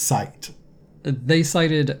site. They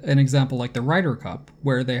cited an example like the Ryder Cup,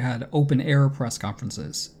 where they had open air press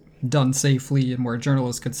conferences done safely and where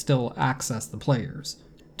journalists could still access the players.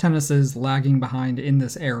 Tennis is lagging behind in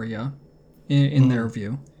this area, in their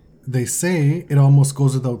view. They say it almost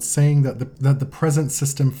goes without saying that the present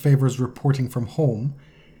system favors reporting from home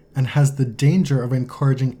and has the danger of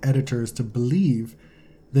encouraging editors to believe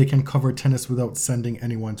they can cover tennis without sending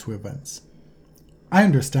anyone to events. I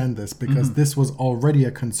understand this because this was already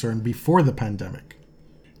a concern before the pandemic.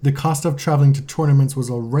 The cost of traveling to tournaments was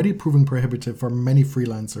already proving prohibitive for many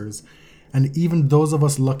freelancers, and even those of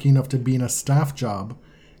us lucky enough to be in a staff job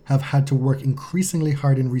have had to work increasingly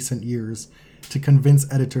hard in recent years to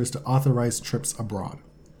convince editors to authorize trips abroad.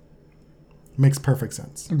 Makes perfect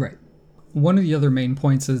sense. Right. One of the other main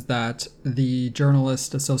points is that the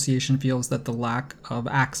Journalist Association feels that the lack of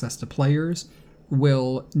access to players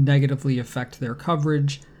will negatively affect their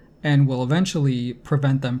coverage and will eventually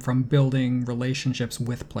prevent them from building relationships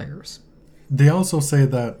with players. They also say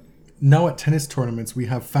that now at tennis tournaments, we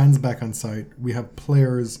have fans back on site. We have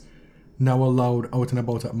players now allowed out and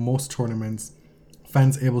about at most tournaments.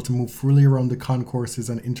 Fans able to move freely around the concourses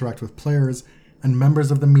and interact with players, and members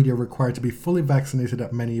of the media required to be fully vaccinated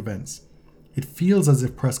at many events. It feels as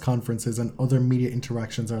if press conferences and other media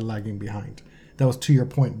interactions are lagging behind. That was to your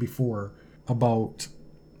point before about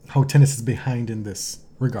how tennis is behind in this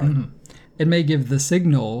regard. Mm-hmm. It may give the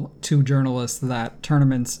signal to journalists that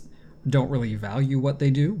tournaments don't really value what they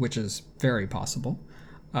do, which is very possible,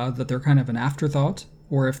 that they're kind of an afterthought,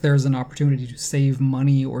 or if there's an opportunity to save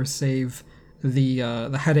money or save the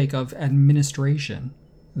headache of administration,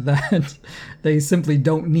 that they simply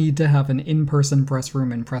don't need to have an in-person press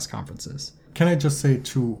room and press conferences. Can I just say,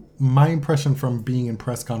 too, my impression from being in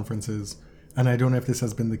press conferences, and I don't know if this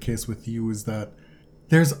has been the case with you, is that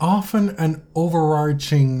there's often an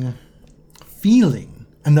overarching feeling,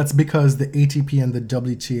 and that's because the ATP and the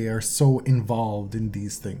WTA are so involved in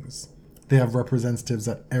these things. They have representatives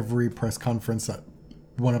at every press conference that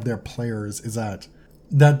one of their players is at,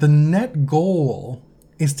 that the net goal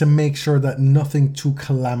is to make sure that nothing too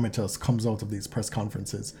calamitous comes out of these press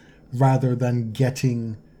conferences, rather than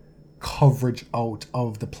getting coverage out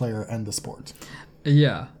of the player and the sport.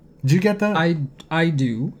 Yeah. Do you get that? I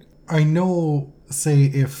do. I know, say,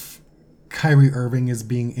 if Kyrie Irving is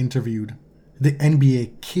being interviewed, the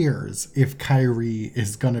NBA cares if Kyrie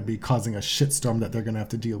is going to be causing a shitstorm that they're going to have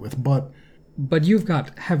to deal with. But you've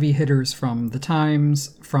got heavy hitters from the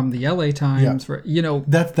Times, from the LA Times, yeah.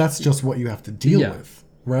 That's just what you have to deal with,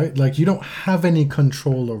 right? Like, you don't have any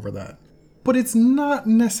control over that. But it's not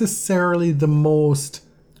necessarily the most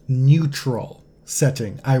neutral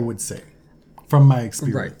setting, I would say, from my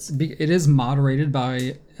experience. Right. It is moderated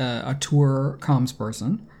by a tour comms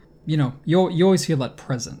person. You always feel that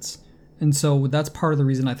presence. And so that's part of the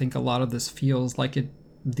reason I think a lot of this feels like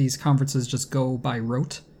these conferences just go by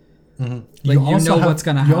rote. Mm-hmm. Like, what's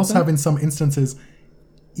going to happen. You also have, in some instances,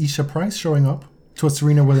 Isha Price showing up to a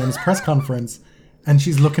Serena Williams press conference, and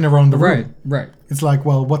she's looking around the room. Right. It's like,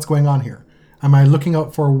 well, what's going on here? Am I looking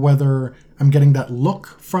out for whether I'm getting that look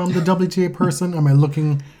from the WTA person? Am I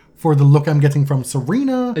looking for the look I'm getting from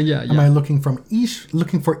Serena? Yeah. Am I looking for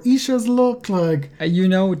Isha's look? Like,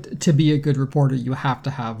 to be a good reporter, you have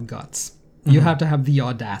to have guts. You have to have the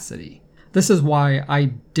audacity. This is why I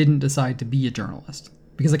didn't decide to be a journalist,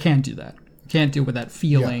 because I can't do that. I can't deal with that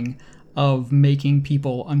feeling of making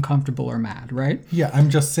people uncomfortable or mad, right? Yeah,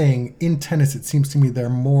 I'm just saying, in tennis, it seems to me there are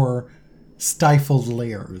more stifled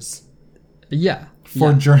layers. Yeah.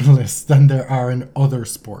 For journalists than there are in other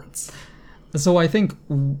sports. So I think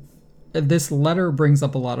this letter brings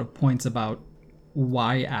up a lot of points about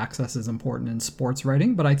why access is important in sports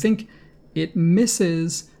writing, but I think it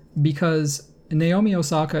misses because Naomi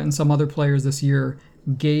Osaka and some other players this year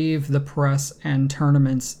gave the press and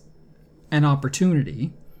tournaments an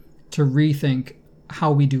opportunity to rethink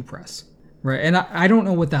how we do press, right? And I don't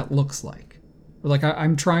know what that looks like. Like,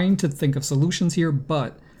 I'm trying to think of solutions here,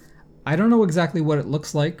 but I don't know exactly what it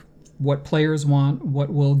looks like, what players want,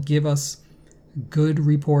 what will give us good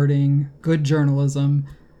reporting, good journalism.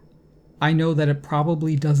 I know that it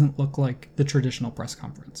probably doesn't look like the traditional press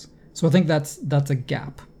conference. So I think that's a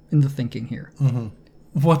gap in the thinking here. Mm-hmm.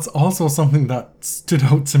 What's also something that stood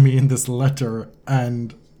out to me in this letter,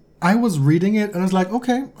 and I was reading it and I was like,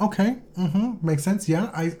 okay, makes sense. Yeah,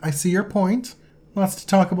 I see your point. Lots to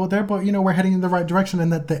talk about there, but we're heading in the right direction.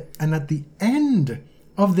 And at the end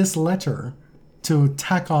of this letter, to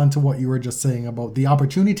tack on to what you were just saying about the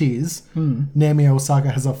opportunities Naomi Osaka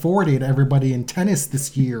has afforded everybody in tennis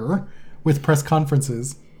this year with press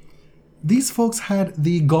conferences, these folks had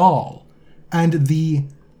the gall and the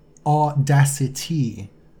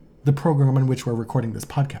audacity, the program in which we're recording this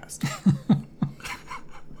podcast,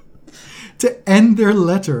 to end their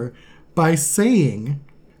letter by saying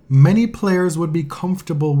many players would be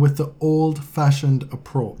comfortable with the old-fashioned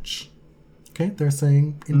approach. Okay, they're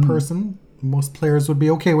saying in person, most players would be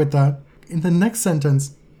okay with that. In the next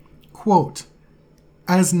sentence, quote,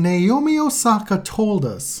 as Naomi Osaka told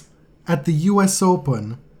us at the US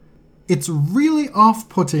Open, it's really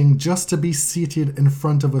off-putting just to be seated in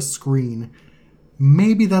front of a screen.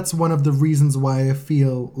 Maybe that's one of the reasons why I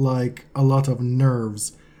feel like a lot of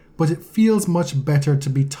nerves, but it feels much better to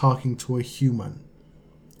be talking to a human.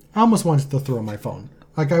 I almost wanted to throw my phone.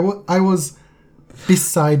 Like, I was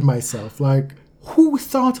beside myself. Like, who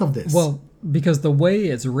thought of this? Well, because the way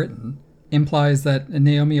it's written implies that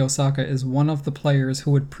Naomi Osaka is one of the players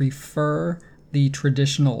who would prefer the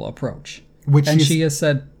traditional approach. And she has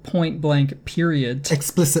said point blank, period,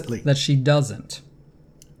 explicitly that she doesn't.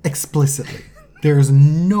 explicitly. There's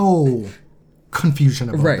no confusion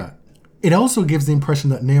about that. It also gives the impression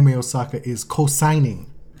that Naomi Osaka is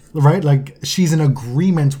co-signing, right? Like she's in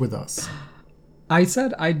agreement with us. I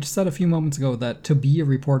said a few moments ago that to be a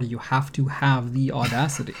reporter, you have to have the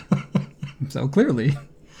audacity. So clearly.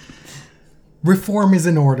 Reform is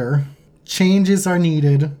in order. Changes are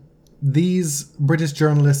needed. These British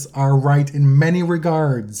journalists are right in many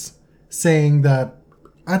regards, saying that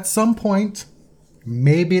at some point,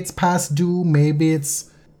 maybe it's past due, maybe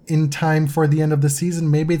it's in time for the end of the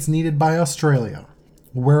season, maybe it's needed by Australia.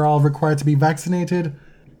 We're all required to be vaccinated.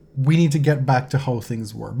 We need to get back to how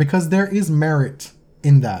things were, because there is merit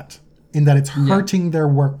in that it's hurting their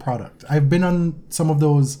work product. I've been on some of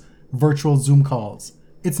those virtual Zoom calls.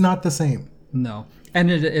 It's not the same. No.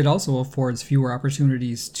 And it also affords fewer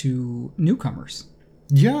opportunities to newcomers.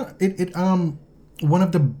 Yeah, it one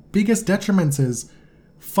of the biggest detriments is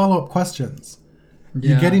follow-up questions.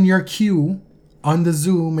 Yeah. You get in your queue on the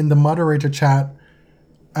Zoom in the moderator chat,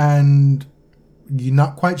 and you're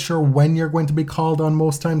not quite sure when you're going to be called on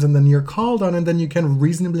most times, and then you're called on, and then you can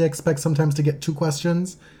reasonably expect sometimes to get 2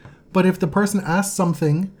 questions. But if the person asks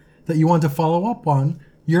something that you want to follow up on,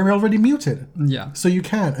 you're already muted. Yeah. So you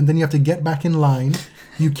can't, and then you have to get back in line.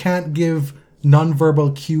 You can't give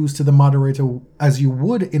non-verbal cues to the moderator as you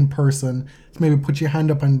would in person. To maybe put your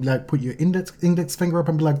hand up and like put your index finger up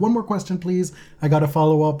and be like, one more question, please. I got to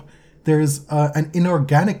follow up. There's an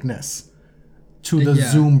inorganicness to the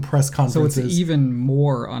Zoom press conferences. So it's even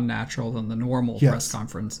more unnatural than the normal press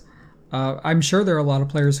conference. I'm sure there are a lot of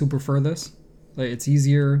players who prefer this. Like, it's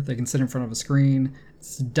easier. They can sit in front of a screen.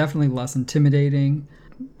 It's definitely less intimidating.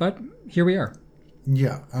 But here we are.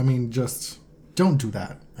 Yeah, I mean, just don't do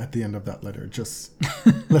that at the end of that letter. Just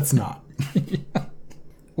let's not. Yeah.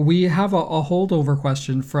 We have a holdover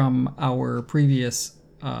question from our previous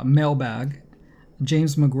mailbag.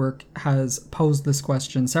 James McGuirk has posed this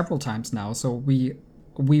question several times now, so we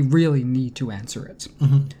really need to answer it.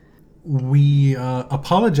 Mm-hmm. We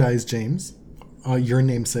apologize, James, your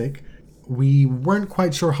namesake. We weren't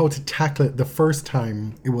quite sure how to tackle it the first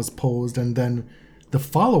time it was posed, and then the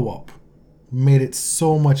follow-up made it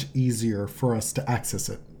so much easier for us to access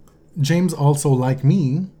it. James also, like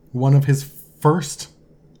me, one of his first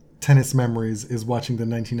tennis memories is watching the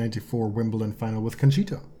 1994 Wimbledon final with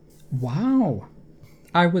Conchita. Wow.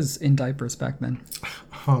 I was in diapers back then.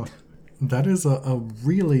 Huh. That is a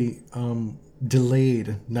really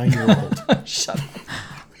delayed 9-year-old. Shut up.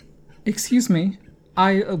 Excuse me.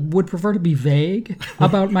 I would prefer to be vague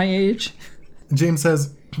about my age. James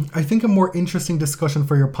says, I think a more interesting discussion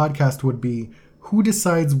for your podcast would be who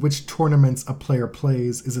decides which tournaments a player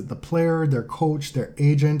plays. Is it the player, their coach, their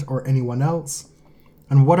agent, or anyone else?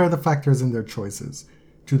 And what are the factors in their choices?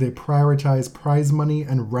 Do they prioritize prize money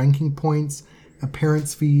and ranking points,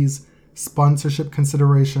 appearance fees, sponsorship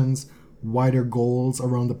considerations, wider goals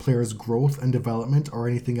around the player's growth and development, or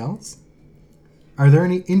anything else? Are there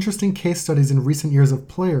any interesting case studies in recent years of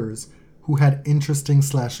players who had interesting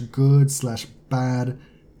 /good/bad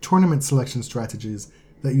tournament selection strategies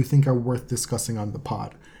that you think are worth discussing on the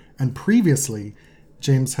pod? And previously,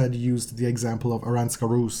 James had used the example of Aranska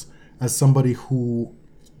Rus as somebody who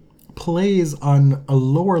plays on a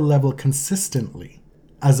lower level consistently,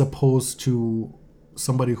 as opposed to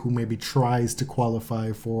somebody who maybe tries to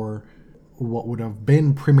qualify for what would have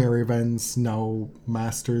been premier events, now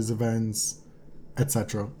masters events,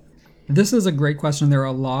 etc. This is a great question. There are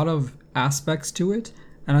a lot of aspects to it,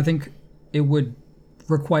 and I think it would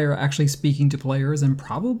require actually speaking to players and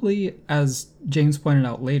probably, as James pointed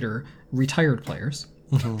out later, retired players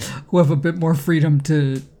who have a bit more freedom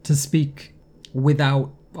to speak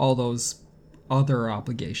without all those other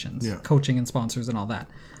obligations, coaching and sponsors and all that.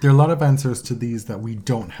 There are a lot of answers to these that we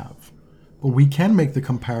don't have. But we can make the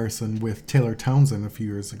comparison with Taylor Townsend a few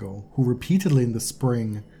years ago, who repeatedly in the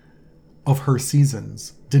spring of her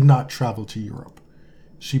seasons did not travel to Europe.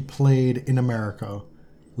 She played in America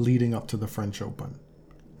leading up to the French Open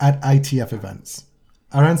at ITF events.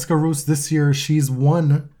 Aranska Rus this year, she's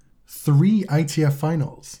won 3 ITF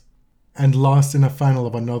finals and lost in a final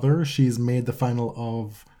of another. She's made the final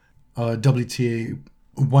of WTA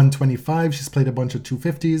 125. She's played a bunch of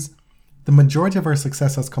 250s. The majority of her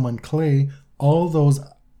success has come on clay. All those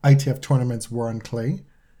ITF tournaments were on clay.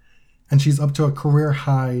 And she's up to a career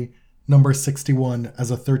high number 61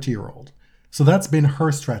 as a 30-year-old. So that's been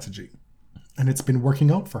her strategy. And it's been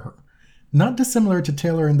working out for her. Not dissimilar to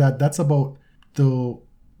Taylor in that that's about the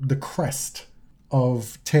crest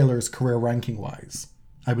of Taylor's career ranking-wise.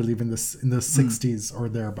 I believe in the 60s or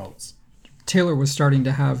thereabouts. Taylor was starting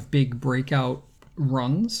to have big breakout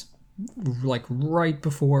runs, like right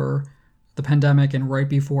before the pandemic and right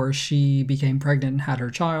before she became pregnant and had her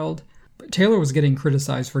child. But Taylor was getting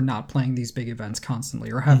criticized for not playing these big events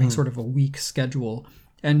constantly or having sort of a weak schedule.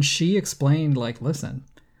 And she explained, like, listen,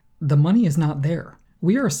 the money is not there.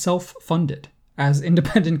 We are self-funded as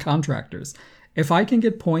independent contractors. If I can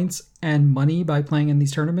get points and money by playing in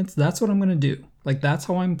these tournaments, that's what I'm going to do. Like, that's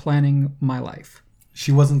how I'm planning my life.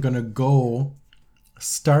 She wasn't going to go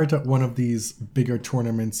start at one of these bigger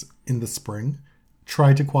tournaments in the spring,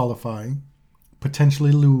 try to qualify,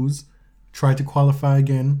 potentially lose, try to qualify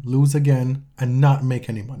again, lose again, and not make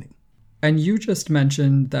any money. And you just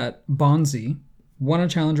mentioned that Bonzi won a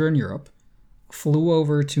challenger in Europe, flew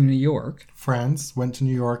over to New York. France, went to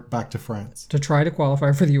New York, back to France. To try to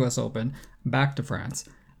qualify for the US Open, back to France.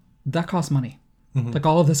 That costs money. Like,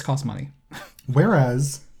 all of this costs money.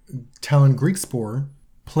 Whereas Talon Griekspoor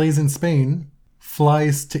plays in Spain,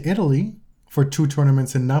 flies to Italy for 2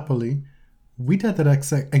 tournaments in Napoli. We did that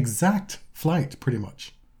exact flight, pretty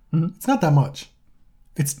much. It's not that much.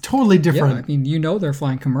 It's totally different. Yeah, I mean, you know they're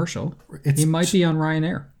flying commercial. He might be on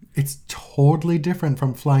Ryanair. It's totally different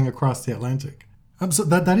from flying across the Atlantic. So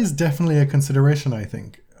that is definitely a consideration, I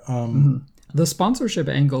think. The sponsorship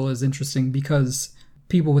angle is interesting because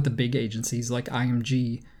people with the big agencies like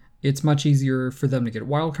IMG, it's much easier for them to get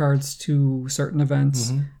wildcards to certain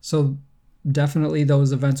events. So definitely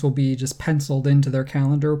those events will be just penciled into their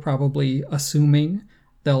calendar, probably assuming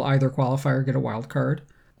they'll either qualify or get a wild card.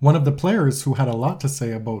 One of the players who had a lot to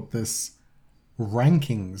say about this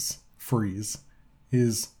rankings freeze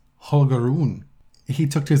is Holger. He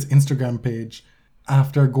took to his Instagram page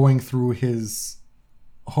after going through his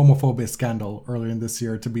homophobic scandal earlier in this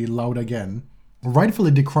year to be loud again,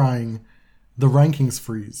 rightfully decrying the rankings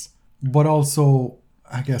freeze, but also,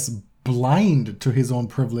 I guess, blind to his own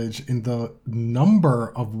privilege in the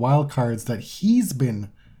number of wildcards that he's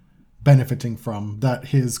been benefiting from that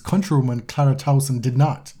his countrywoman Clara Towson did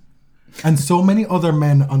not, and so many other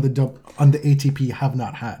men on the ATP have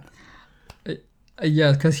not had.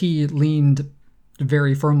 Yeah, because he leaned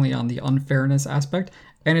very firmly on the unfairness aspect,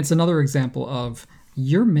 and it's another example of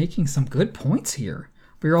you're making some good points here,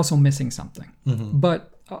 but you're also missing something.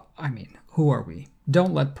 But I mean, who are we?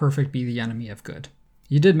 Don't let perfect be the enemy of good.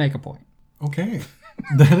 You did make a point. Okay.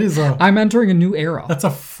 That is I'm entering a new era. That's a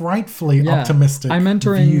frightfully optimistic I'm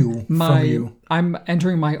entering view from you. I'm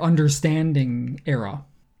entering my understanding era.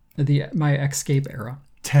 My escape era.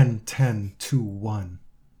 10, 10, 2, 1.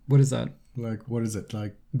 What is that? Like, what is it?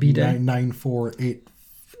 Like B-Day? 9482?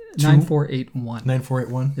 9481.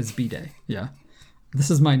 9481? Is B-Day. Yeah. This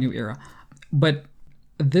is my new era. But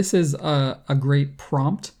this is a great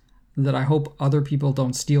prompt that I hope other people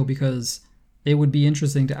don't steal, because it would be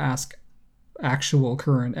interesting to ask actual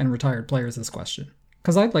current and retired players this question.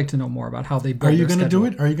 Because I'd like to know more about how they build Are you their going to schedule. do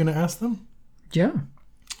it? Are you going to ask them? Yeah.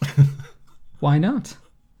 Why not?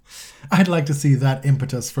 I'd like to see that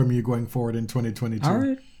impetus from you going forward in 2022. All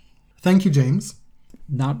right. Thank you, James.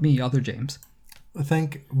 Not me, other James.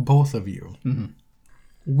 Thank both of you.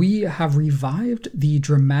 We have revived the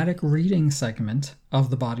dramatic reading segment of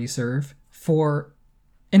the Body Serve for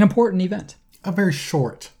an important event. A very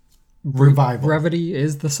short revival. Brevity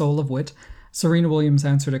is the soul of wit. Serena Williams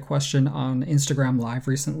answered a question on Instagram Live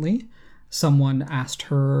recently. Someone asked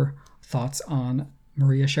her thoughts on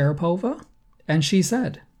Maria Sharapova, and she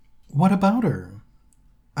said, "What about her?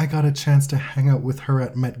 I got a chance to hang out with her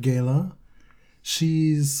at Met Gala.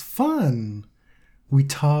 She's fun. We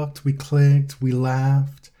talked, we clicked, we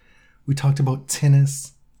laughed. We talked about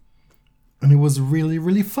tennis. And it was really,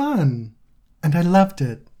 really fun. And I loved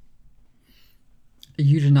it."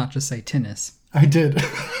 You did not just say tennis. I did.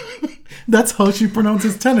 That's how she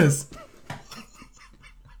pronounces tennis.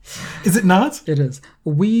 Is it not? It is.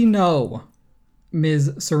 We know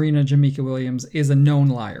Ms. Serena Jamaica Williams is a known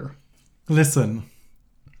liar. Listen,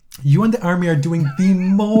 you and the army are doing the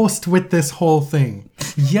most with this whole thing.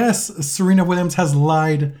 Yes, Serena Williams has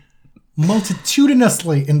lied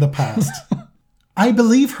multitudinously in the past. I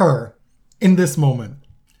believe her in this moment.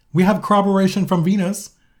 We have corroboration from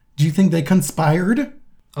Venus. Do you think they conspired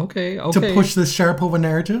Okay. to push this Sharapova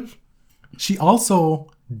narrative? She also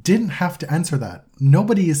didn't have to answer that.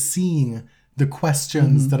 Nobody is seeing the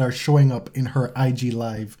questions that are showing up in her IG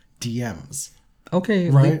Live DMs. Okay,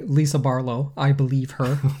 Right? Lisa Barlow. I believe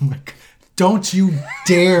her. Don't you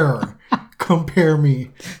dare compare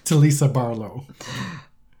me to Lisa Barlow.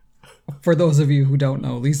 For those of you who don't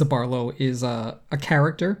know, Lisa Barlow is a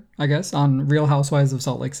character, I guess, on Real Housewives of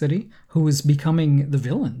Salt Lake City, who is becoming the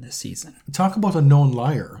villain this season. Talk about a known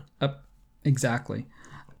liar. Exactly.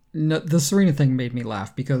 No, the Serena thing made me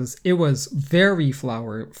laugh because it was very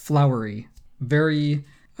flowery, very...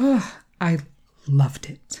 I loved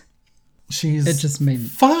it. She's It just made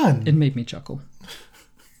fun. It made me chuckle.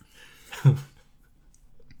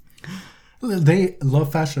 They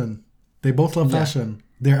love fashion. They both love fashion.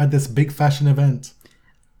 They're at this big fashion event.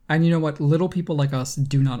 And you know what? Little people like us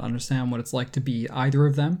do not understand what it's like to be either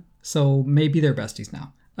of them. So maybe they're besties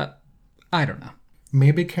now. I don't know.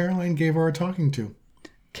 Maybe Caroline gave her a talking to.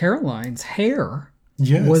 Caroline's hair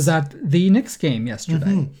Yes. was at the Knicks game yesterday.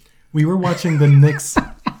 Mm-hmm. We were watching the Knicks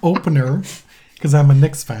opener because I'm a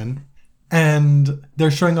Knicks fan. And they're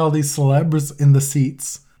showing all these celebs in the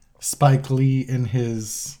seats. Spike Lee in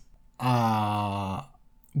his... What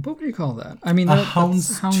would you call that? I mean, a that's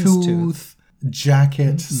houndstooth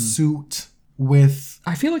jacket suit with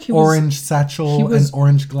I feel like he was orange satchel and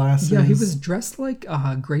orange glasses. Yeah, he was dressed like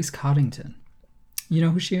Grace Coddington. You know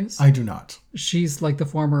who she is? I do not. She's like the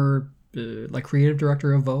former like creative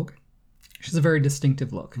director of Vogue. She's a very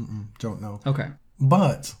distinctive look. Don't know. Okay.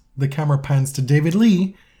 But the camera pans to David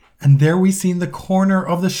Lee, and there we see in the corner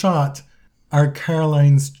of the shot are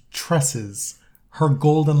Caroline's tresses, her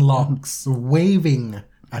golden locks waving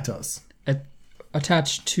at us.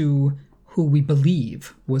 Attached to who we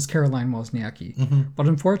believe was Caroline Wozniacki. But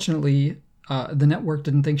unfortunately, the network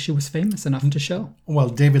didn't think she was famous enough to show. Well,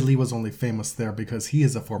 David Lee was only famous there because he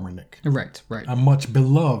is a former Knick. Right. A much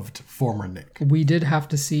beloved former Knick. We did have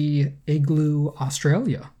to see Igloo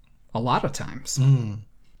Australia a lot of times.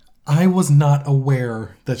 I was not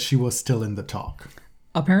aware that she was still in the talk.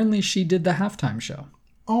 Apparently, she did the halftime show.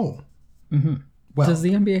 Oh. Well, Does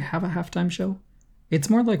the NBA have a halftime show? It's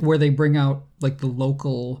more like where they bring out like the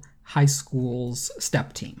local high school's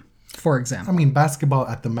step team, for example. I mean, basketball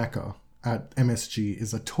at the Mecca at MSG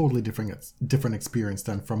is a totally different experience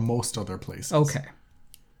than from most other places. Okay.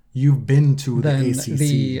 You've been to the Then ACC.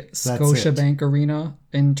 the That's it. Scotiabank Arena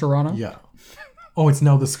in Toronto? Yeah. Oh, it's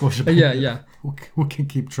now the Scotiabank. Yeah. Who can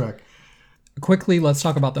keep track? Quickly, let's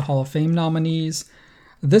talk about the Hall of Fame nominees.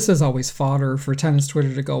 This is always fodder for tennis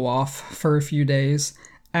Twitter to go off for a few days.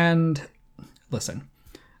 And listen,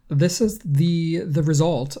 this is the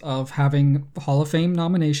result of having Hall of Fame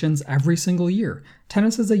nominations every single year.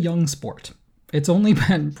 Tennis is a young sport. It's only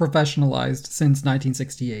been professionalized since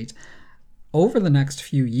 1968. Over the next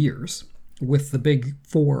few years, with the big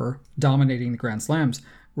four dominating the Grand Slams,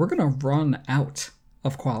 we're going to run out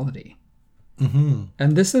of quality.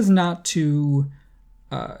 And this is not to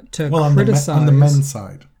criticize... on the men's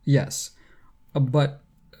side. Yes. But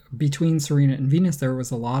between Serena and Venus, there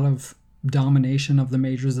was a lot of domination of the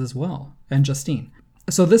majors as well, and Justine.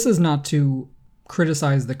 So this is not to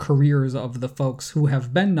criticize the careers of the folks who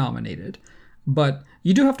have been nominated, but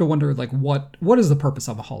you do have to wonder, like, what is the purpose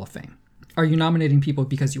of a Hall of Fame? Are you nominating people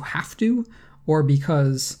because you have to, or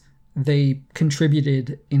because they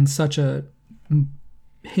contributed in such a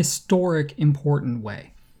historic, important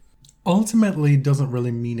way? Ultimately, it doesn't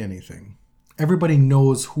really mean anything. Everybody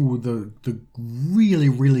knows who the really,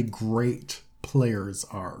 really great players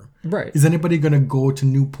are. Right. Is anybody going to go to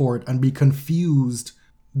Newport and be confused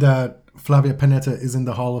that Flavia Pennetta is in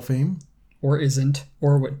the Hall of Fame? Or isn't,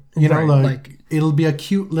 or what? You know, right, like it'll be a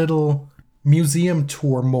cute little museum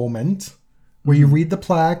tour moment where you read the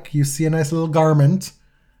plaque, you see a nice little garment,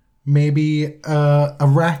 maybe a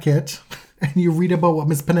racket, and you read about what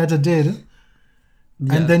Miss Pennetta did,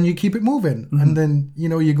 and then you keep it moving. And then, you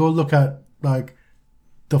know, you go look at like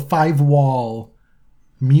the 5-wall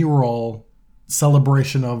mural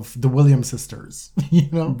celebration of the Williams sisters, you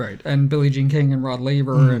know? Right, and Billie Jean King and Rod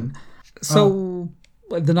Laver. And so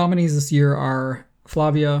the nominees this year are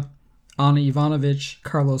Flavia, Ana Ivanovic,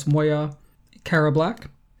 Carlos Moya, Cara Black,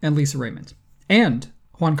 and Lisa Raymond, and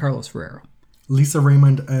Juan Carlos Ferrero. Lisa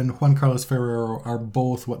Raymond and Juan Carlos Ferrero are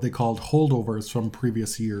both what they called holdovers from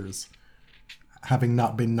previous years, having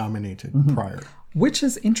not been nominated prior. Which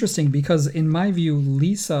is interesting because, in my view,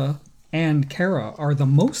 Lisa and Cara are the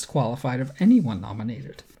most qualified of anyone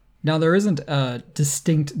nominated. Now, there isn't a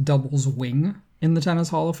distinct doubles wing in the Tennis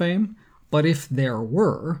Hall of Fame, but if there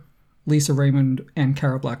were, Lisa Raymond and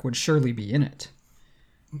Cara Black would surely be in it.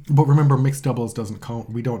 But remember, mixed doubles doesn't count.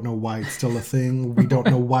 We don't know why it's still a thing. We don't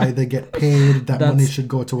know why they get paid. That money should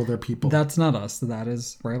go to other people. That's not us. That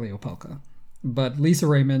is Reilly Opelka. But Lisa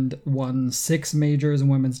Raymond won 6 majors in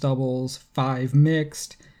women's doubles, 5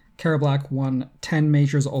 mixed. Cara Black won 10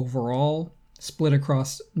 majors overall, split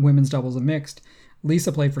across women's doubles and mixed.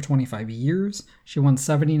 Lisa played for 25 years. She won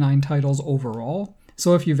 79 titles overall.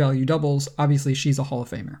 So if you value doubles, obviously she's a Hall of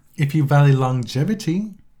Famer. If you value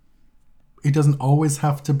longevity, it doesn't always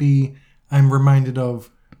have to be, I'm reminded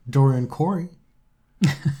of Dorian Corey.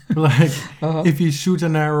 Like, if you shoot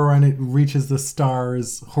an arrow and it reaches the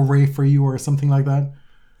stars, hooray for you, or something like that.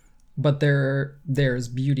 But there's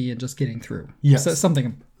beauty in just getting through. Yes. So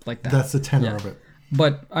something like that. That's the tenor Yeah. of it.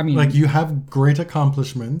 But I mean, Like, you have great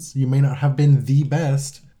accomplishments. You may not have been the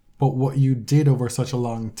best, but what you did over such a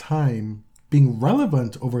long time, being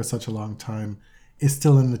relevant over such a long time, is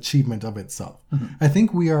still an achievement of itself. I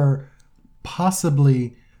think we are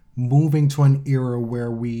possibly moving to an era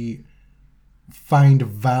where we find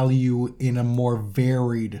value in a more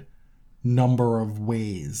varied number of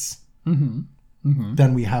ways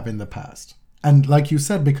than we have in the past. And like you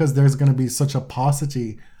said, because there's going to be such a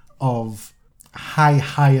paucity of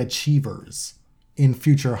high achievers in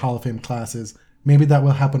future Hall of Fame classes, maybe that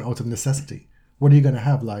will happen out of necessity. What are you going to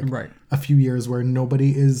have, like, a few years where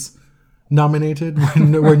nobody is nominated,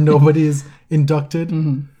 where nobody is inducted?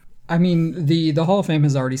 I mean, the Hall of Fame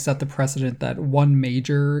has already set the precedent that one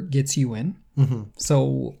major gets you in.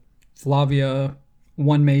 So Flavia,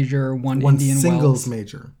 one major, one Indian singles Wells,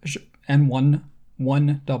 major, and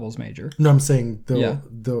one doubles major. No, I'm saying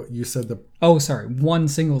you said the Oh, sorry. One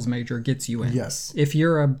singles major gets you in. yes. If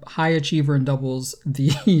you're a high achiever in doubles,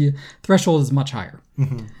 the threshold is much higher.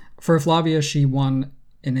 For Flavia, she won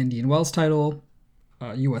an Indian Wells title,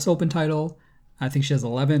 a U.S. Open title. I think she has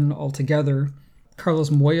 11 altogether.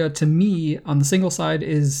 Carlos Moya, to me, on the single side,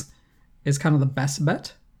 is kind of the best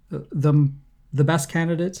bet. The best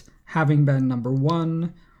candidate, having been number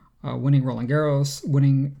one, winning Roland Garros,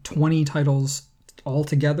 winning 20 titles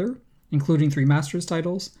altogether, including 3 Masters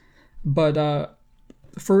titles. But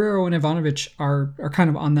Ferrero and Ivanovic are kind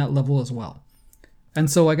of on that level as well. And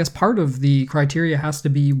so I guess part of the criteria has to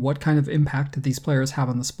be what kind of impact these players have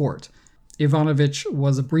on the sport. Ivanovic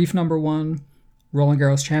was a brief number one, Roland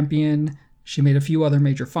Garros champion. She made a few other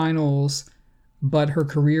major finals, but her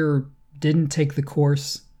career didn't take the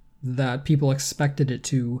course that people expected it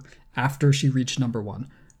to after she reached number one.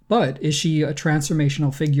 But is she a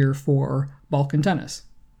transformational figure for Balkan tennis?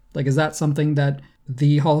 Like, is that something that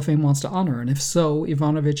the Hall of Fame wants to honor? And if so,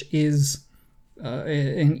 Ivanovic is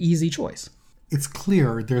an easy choice. It's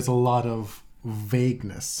clear there's a lot of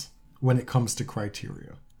vagueness when it comes to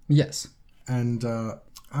criteria. Yes. And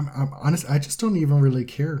I'm honest, I just don't even really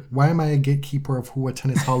care. Why am I a gatekeeper of who a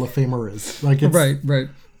tennis Hall of Famer is? Like, it's, Right.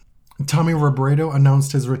 Tommy Robredo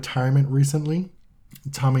announced his retirement recently.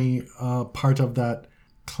 Tommy, part of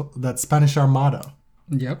that Spanish Armada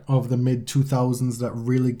of the mid-2000s that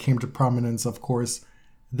really came to prominence. Of course,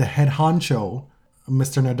 the head honcho,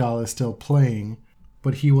 Mr. Nadal, is still playing,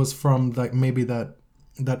 but he was from maybe that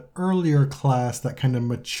earlier class that kind of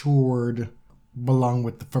matured along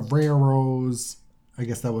with the Ferreros. I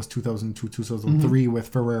guess that was 2002, 2003 with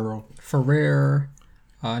Ferrero. Ferrer,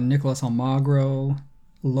 Nicolas Almagro,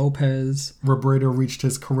 Lopez. Robredo reached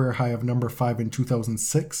his career high of number 5 in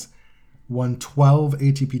 2006, won 12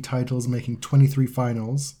 ATP titles, making 23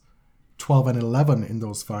 finals, 12 and 11 in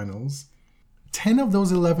those finals. 10 of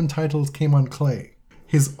those 11 titles came on clay.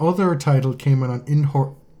 His other title came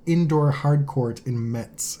on indoor hard court in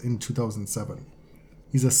Metz in 2007.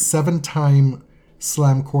 He's a 7-time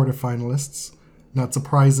Slam quarterfinalist. Not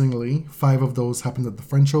surprisingly, 5 of those happened at the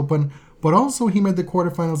French Open, but also he made the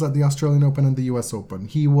quarterfinals at the Australian Open and the US Open.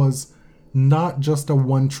 He was not just a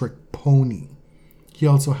one-trick pony. He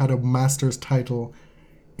also had a Masters title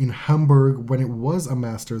in Hamburg when it was a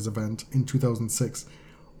Masters event in 2006,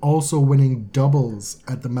 also winning doubles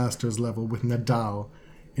at the Masters level with Nadal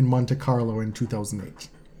in Monte Carlo in 2008.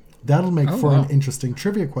 That'll make for an interesting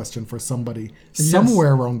trivia question for somebody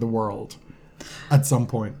somewhere around the world at some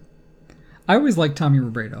point. I always liked Tommy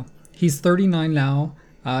Robredo. He's 39 now.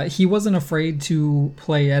 He wasn't afraid to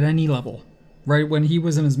play at any level. Right when he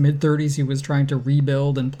was in his mid-30s, he was trying to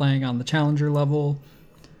rebuild and playing on the challenger level.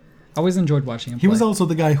 I always enjoyed watching him play. He was also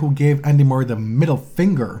the guy who gave Andy Murray the middle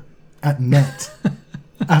finger at net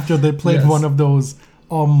after they played one of those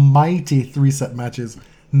almighty 3-set matches.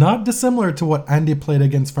 Not dissimilar to what Andy played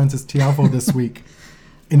against Francis Tiafoe this week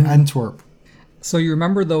in Antwerp. So you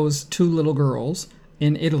remember those 2 little girls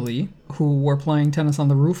in Italy who were playing tennis on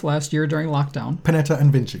the roof last year during lockdown? Panetta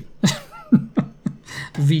and Vinci.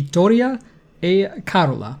 Vittoria e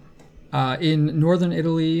Carola in northern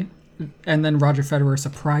Italy, and then Roger Federer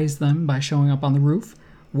surprised them by showing up on the roof.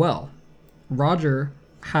 Well, Roger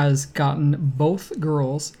has gotten both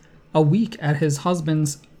girls a week at his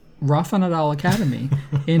husband's Rafa Nadal Academy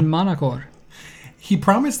in Monaco. He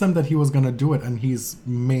promised them that he was going to do it, and he's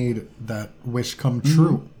made that wish come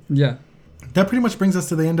true. Yeah. That pretty much brings us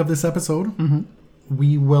to the end of this episode.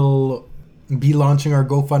 We will be launching our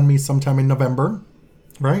GoFundMe sometime in November,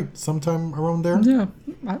 right? Sometime around there? Yeah,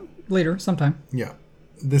 later, sometime. Yeah.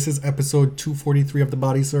 This is episode 243 of The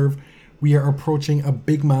Body Serve. We are approaching a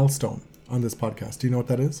big milestone on this podcast. Do you know what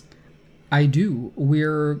that is? I do.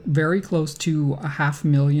 We're very close to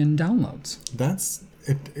 500,000 downloads. That's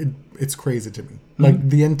it's crazy to me. Like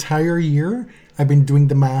the entire year, I've been doing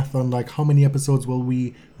the math on like how many episodes will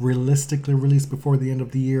we realistically release before the end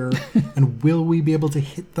of the year, and will we be able to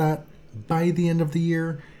hit that by the end of the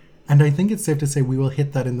year? And I think it's safe to say we will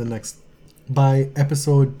hit that by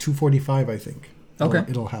episode 245. I think. Okay,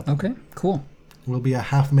 it'll happen. Okay, cool. We'll be a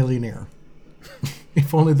 $500,000.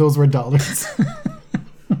 If only those were dollars.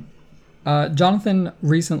 Jonathan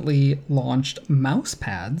recently launched mouse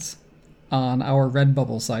pads on our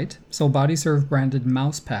Redbubble site. So BodyServe branded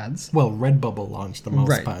mouse pads. Well, Redbubble launched the mouse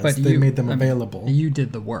Right, pads. but They made them available. You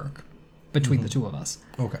did the work between the two of us.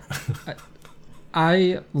 Okay.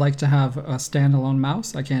 I like to have a standalone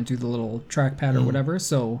mouse. I can't do the little trackpad or whatever,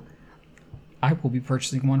 so I will be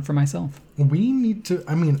purchasing one for myself. We need to...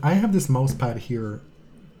 I mean, I have this mouse pad here.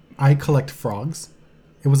 I collect frogs.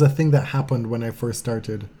 It was a thing that happened when I first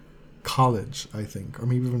started college, I think, or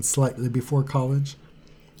maybe even slightly before college.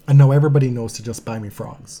 And now everybody knows to just buy me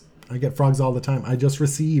frogs. I get frogs all the time. I just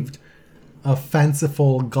received a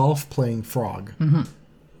fanciful golf playing frog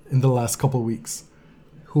in the last couple weeks,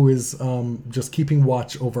 who is just keeping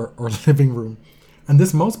watch over our living room. And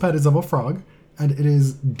this mouse pad is of a frog, and it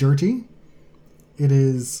is dirty. It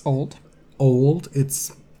is old.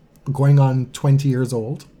 It's going on 20 years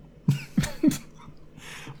old.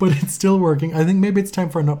 But it's still working. I think maybe it's time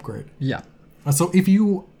for an upgrade. Yeah. So if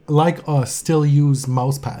you, like us, still use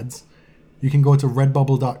mouse pads, you can go to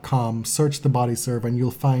redbubble.com, search the BodyServe, and you'll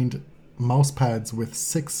find mouse pads with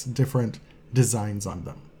 6 different designs on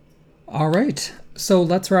them. All right. So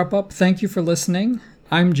let's wrap up. Thank you for listening.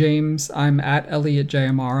 I'm James. I'm at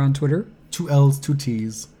ElliotJMR on Twitter. 2 L's, 2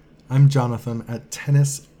 T's. I'm Jonathan at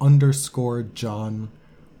tennis_John.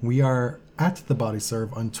 We are at the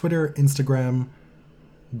BodyServe on Twitter, Instagram.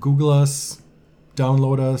 Google us,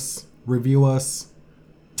 download us, review us.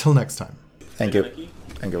 Till next time. Thank you.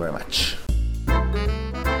 Thank you very much.